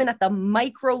example, even at the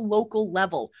micro local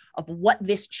level, of what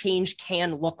this change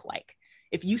can look like.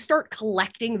 If you start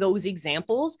collecting those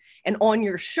examples, and on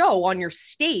your show, on your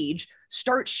stage,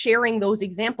 start sharing those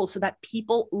examples so that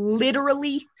people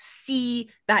literally see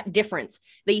that difference.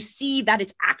 They see that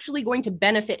it's actually going to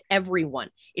benefit everyone.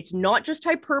 It's not just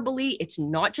hyperbole. It's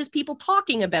not just people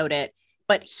talking about it.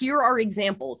 But here are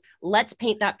examples. Let's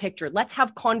paint that picture. Let's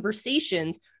have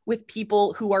conversations with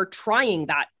people who are trying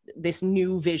this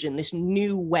new vision, this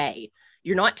new way.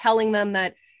 You're not telling them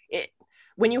that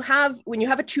when you have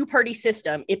a two-party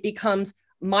system, it becomes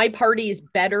my party is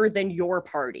better than your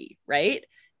party, right?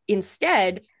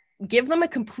 Instead, give them a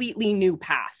completely new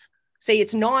path. Say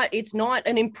it's not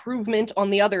an improvement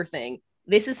on the other thing.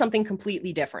 This is something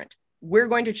completely different. We're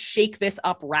going to shake this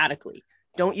up radically.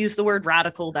 Don't use the word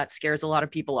radical. That scares a lot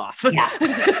of people off. Yeah.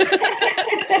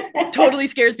 Totally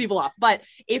scares people off. But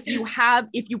if you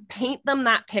paint them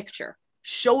that picture,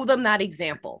 show them that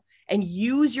example, and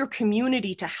use your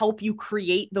community to help you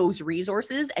create those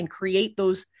resources and create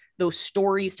those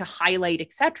stories to highlight,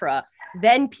 etc.,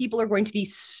 then people are going to be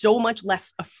so much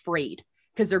less afraid,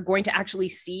 because they're going to actually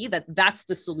see that that's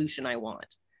the solution I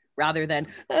want, rather than,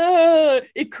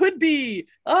 it could be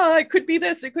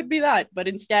this, it could be that. But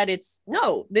instead it's,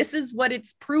 no, this is what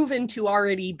it's proven to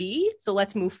already be. So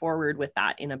let's move forward with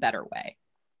that in a better way.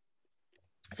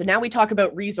 So now we talk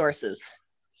about resources.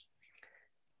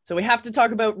 So we have to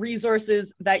talk about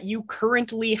resources that you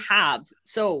currently have.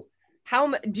 So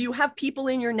how do you have people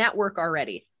in your network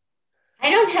already? I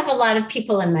don't have a lot of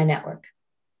people in my network.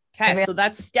 Okay, so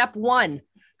that's step one.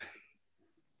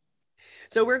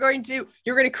 So you're going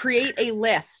to create a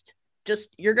list.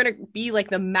 You're going to be like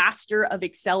the master of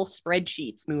Excel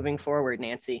spreadsheets moving forward,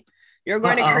 Nancy. You're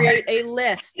going to create a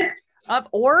list of,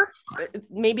 or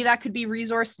maybe that could be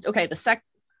resource. Okay, the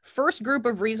first group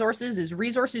of resources is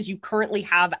resources you currently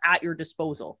have at your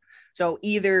disposal. So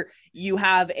either you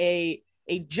have a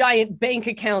giant bank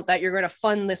account that you're going to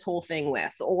fund this whole thing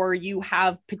with, or you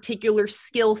have particular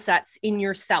skill sets in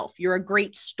yourself. You're a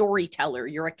great storyteller.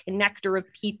 You're a connector of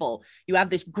people. You have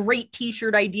this great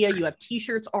t-shirt idea. You have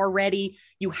t-shirts already.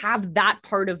 You have that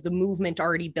part of the movement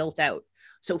already built out.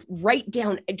 So write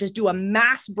down, just do a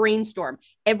mass brainstorm,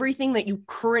 everything that you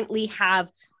currently have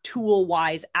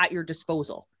tool-wise at your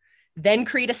disposal. Then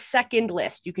create a second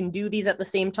list. You can do these at the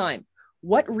same time.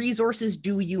 What resources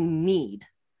do you need?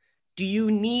 Do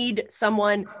you need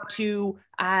someone to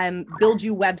build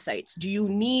you websites? Do you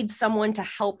need someone to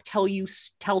help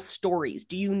tell stories?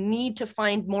 Do you need to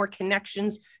find more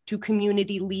connections to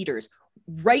community leaders?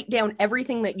 Write down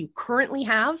everything that you currently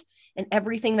have and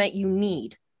everything that you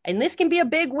need. And this can be a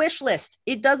big wish list.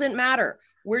 It doesn't matter.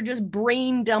 We're just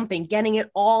brain dumping, getting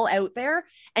it all out there.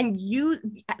 And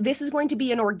this is going to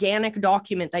be an organic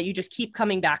document that you just keep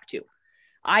coming back to.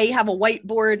 I have a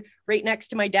whiteboard right next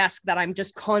to my desk that I'm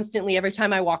just constantly, every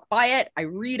time I walk by it, I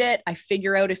read it, I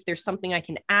figure out if there's something I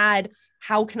can add.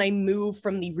 How can I move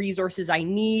from the resources I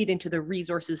need into the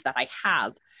resources that I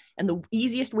have? And the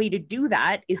easiest way to do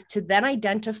that is to then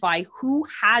identify who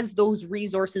has those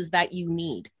resources that you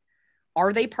need.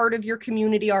 Are they part of your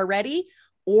community already?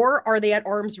 Or are they at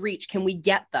arm's reach? Can we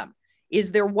get them?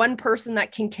 Is there one person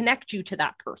that can connect you to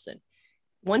that person?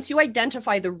 Once you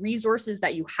identify the resources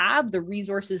that you have, the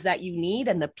resources that you need,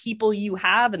 and the people you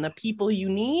have and the people you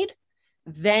need,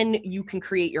 then you can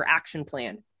create your action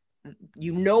plan.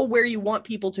 You know where you want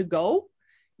people to go.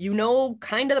 You know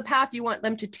kind of the path you want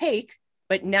them to take,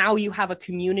 but now you have a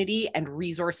community and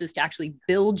resources to actually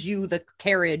build you the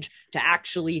carriage to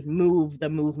actually move the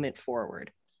movement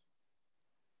forward.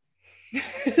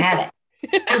 Got it.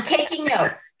 I'm taking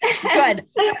notes. Good.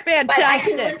 Fantastic.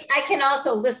 But I can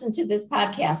also listen to this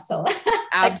podcast. So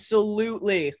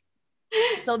absolutely.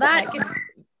 So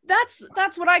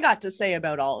that's what I got to say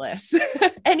about all this.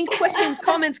 Any questions,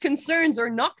 comments, concerns, or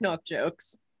knock-knock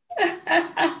jokes?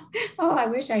 Oh, I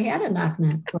wish I had a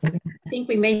knock-knock for you. I think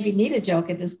we maybe need a joke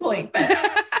at this point. But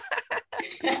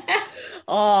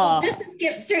well, this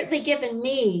has certainly given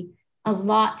me a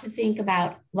lot to think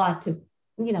about, a lot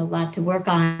to work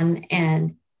on,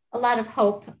 and a lot of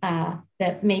hope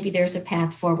that maybe there's a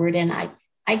path forward. And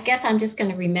I guess I'm just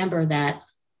going to remember that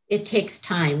it takes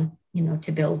time,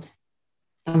 to build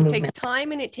a movement. It takes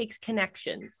time and it takes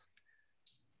connections.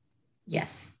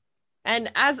 Yes.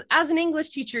 And as an English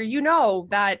teacher,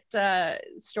 that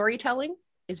storytelling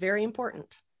is very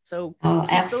important. So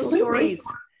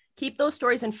keep those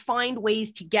stories and find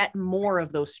ways to get more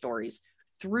of those stories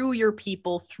through your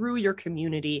people, through your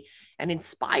community, and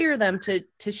inspire them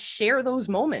to share those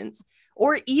moments,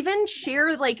 or even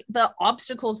share like the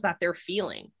obstacles that they're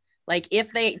feeling. Like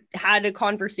if they had a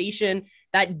conversation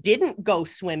that didn't go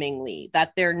swimmingly,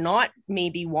 that they're not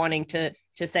maybe wanting to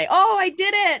say, oh, I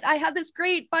did it. I had this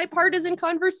great bipartisan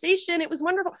conversation. It was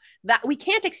wonderful. That we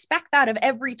can't expect that of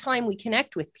every time we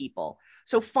connect with people.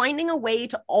 So finding a way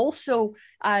to also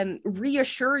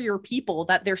reassure your people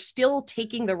that they're still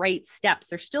taking the right steps.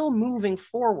 They're still moving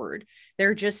forward.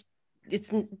 It's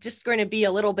just going to be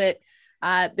a little bit,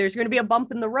 there's going to be a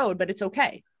bump in the road, but it's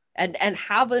okay. And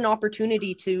have an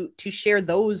opportunity to share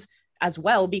those as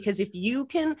well, because if you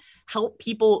can help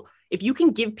people, if you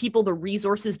can give people the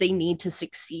resources they need to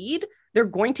succeed, they're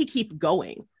going to keep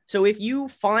going. So if you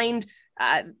find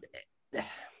that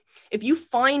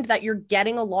you're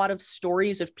getting a lot of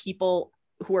stories of people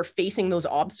who are facing those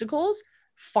obstacles,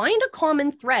 find a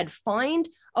common thread, find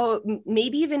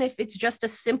maybe even if it's just a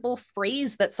simple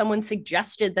phrase that someone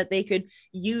suggested that they could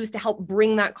use to help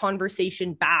bring that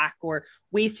conversation back, or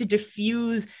ways to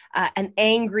diffuse an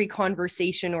angry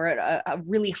conversation or a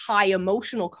really high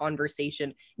emotional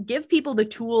conversation. Give people the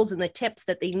tools and the tips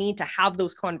that they need to have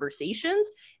those conversations.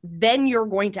 Then you're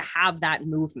going to have that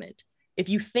movement. If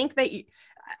you think that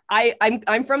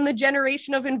I'm from the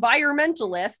generation of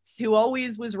environmentalists who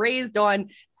always was raised on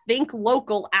think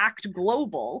local, act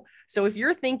global. So if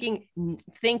you're thinking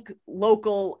think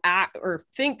local, act, or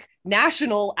think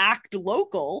national, act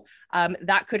local,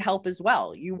 that could help as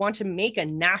well. You want to make a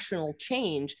national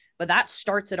change, but that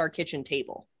starts at our kitchen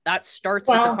table. That starts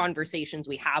with the conversations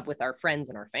we have with our friends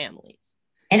and our families.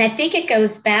 And I think it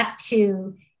goes back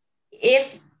to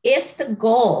if the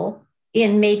goal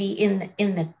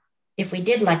if we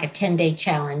did like a 10-day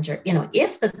challenge, or,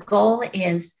 if the goal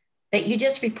is that you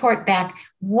just report back,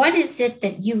 what is it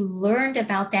that you learned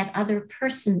about that other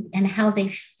person and how they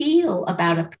feel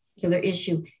about a particular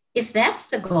issue? If that's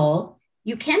the goal,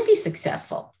 you can be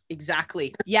successful.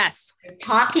 Exactly. Yes.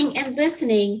 Talking and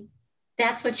listening,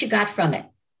 that's what you got from it.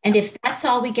 And if that's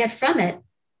all we get from it,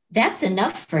 that's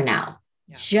enough for now.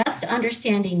 Yeah. Just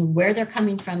understanding where they're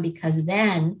coming from, because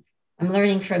then I'm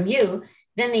learning from you.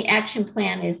 Then the action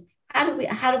plan is, how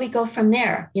do we go from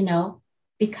there?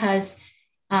 Because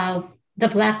the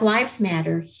Black Lives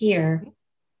Matter here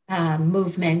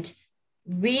movement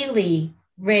really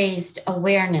raised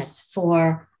awareness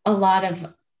for a lot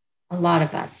of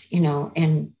us,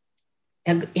 and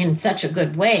in such a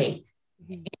good way,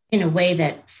 in a way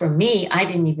that for me, I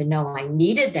didn't even know I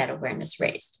needed that awareness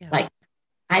raised. Yeah. Like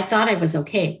I thought I was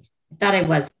okay. I thought I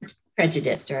was,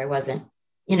 prejudiced or I wasn't,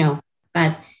 you know,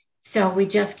 but so we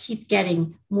just keep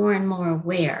getting more and more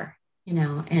aware,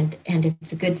 and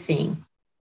it's a good thing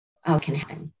can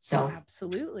happen. So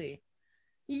Absolutely.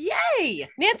 Yay.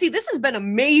 Nancy, this has been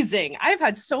amazing. I've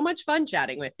had so much fun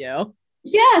chatting with you.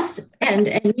 yes, and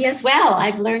me as well.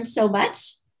 I've learned so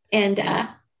much, and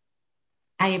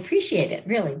I appreciate it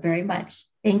really very much.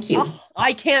 Thank you. Oh,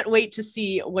 I can't wait to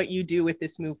see what you do with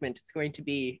this movement. It's going to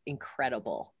be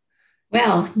incredible.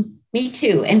 Well, me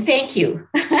too. And thank you.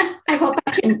 I hope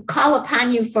I can call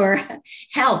upon you for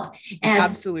help as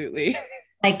Absolutely.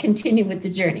 I continue with the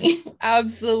journey.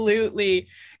 Absolutely.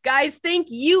 Guys, thank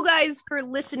you guys for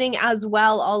listening as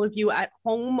well. All of you at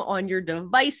home on your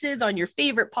devices, on your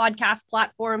favorite podcast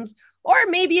platforms, or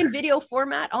maybe in video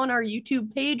format on our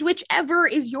YouTube page, whichever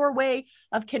is your way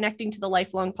of connecting to the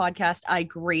Lifelong Podcast. I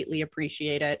greatly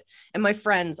appreciate it. And my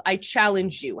friends, I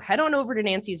challenge you, head on over to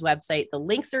Nancy's website. The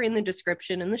links are in the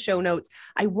description and the show notes.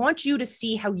 I want you to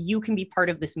see how you can be part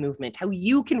of this movement, how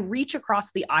you can reach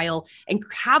across the aisle and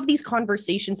have these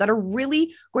conversations that are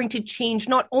really going to change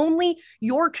not only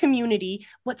your community,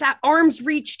 what's at arm's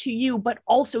reach to you, but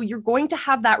also you're going to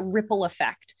have that ripple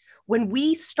effect. When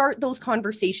we start those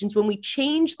conversations, when we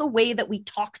change the way that we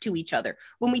talk to each other,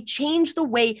 when we change the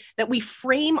way that we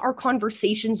frame our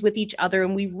conversations with each other,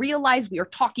 and we realize we are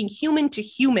talking human to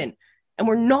human, and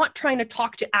we're not trying to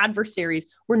talk to adversaries,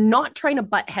 we're not trying to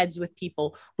butt heads with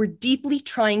people, we're deeply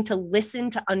trying to listen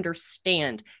to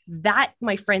understand. That,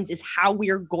 my friends, is how we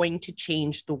are going to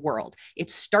change the world.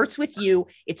 It starts with you.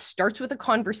 It starts with a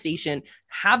conversation.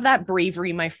 Have that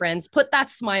bravery, my friends. Put that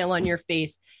smile on your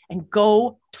face and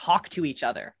go talk to each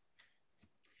other.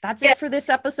 That's it for this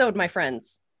episode, my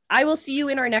friends. I will see you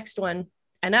in our next one.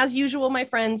 And as usual, my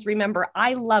friends, remember,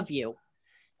 I love you.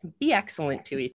 Be excellent to each other.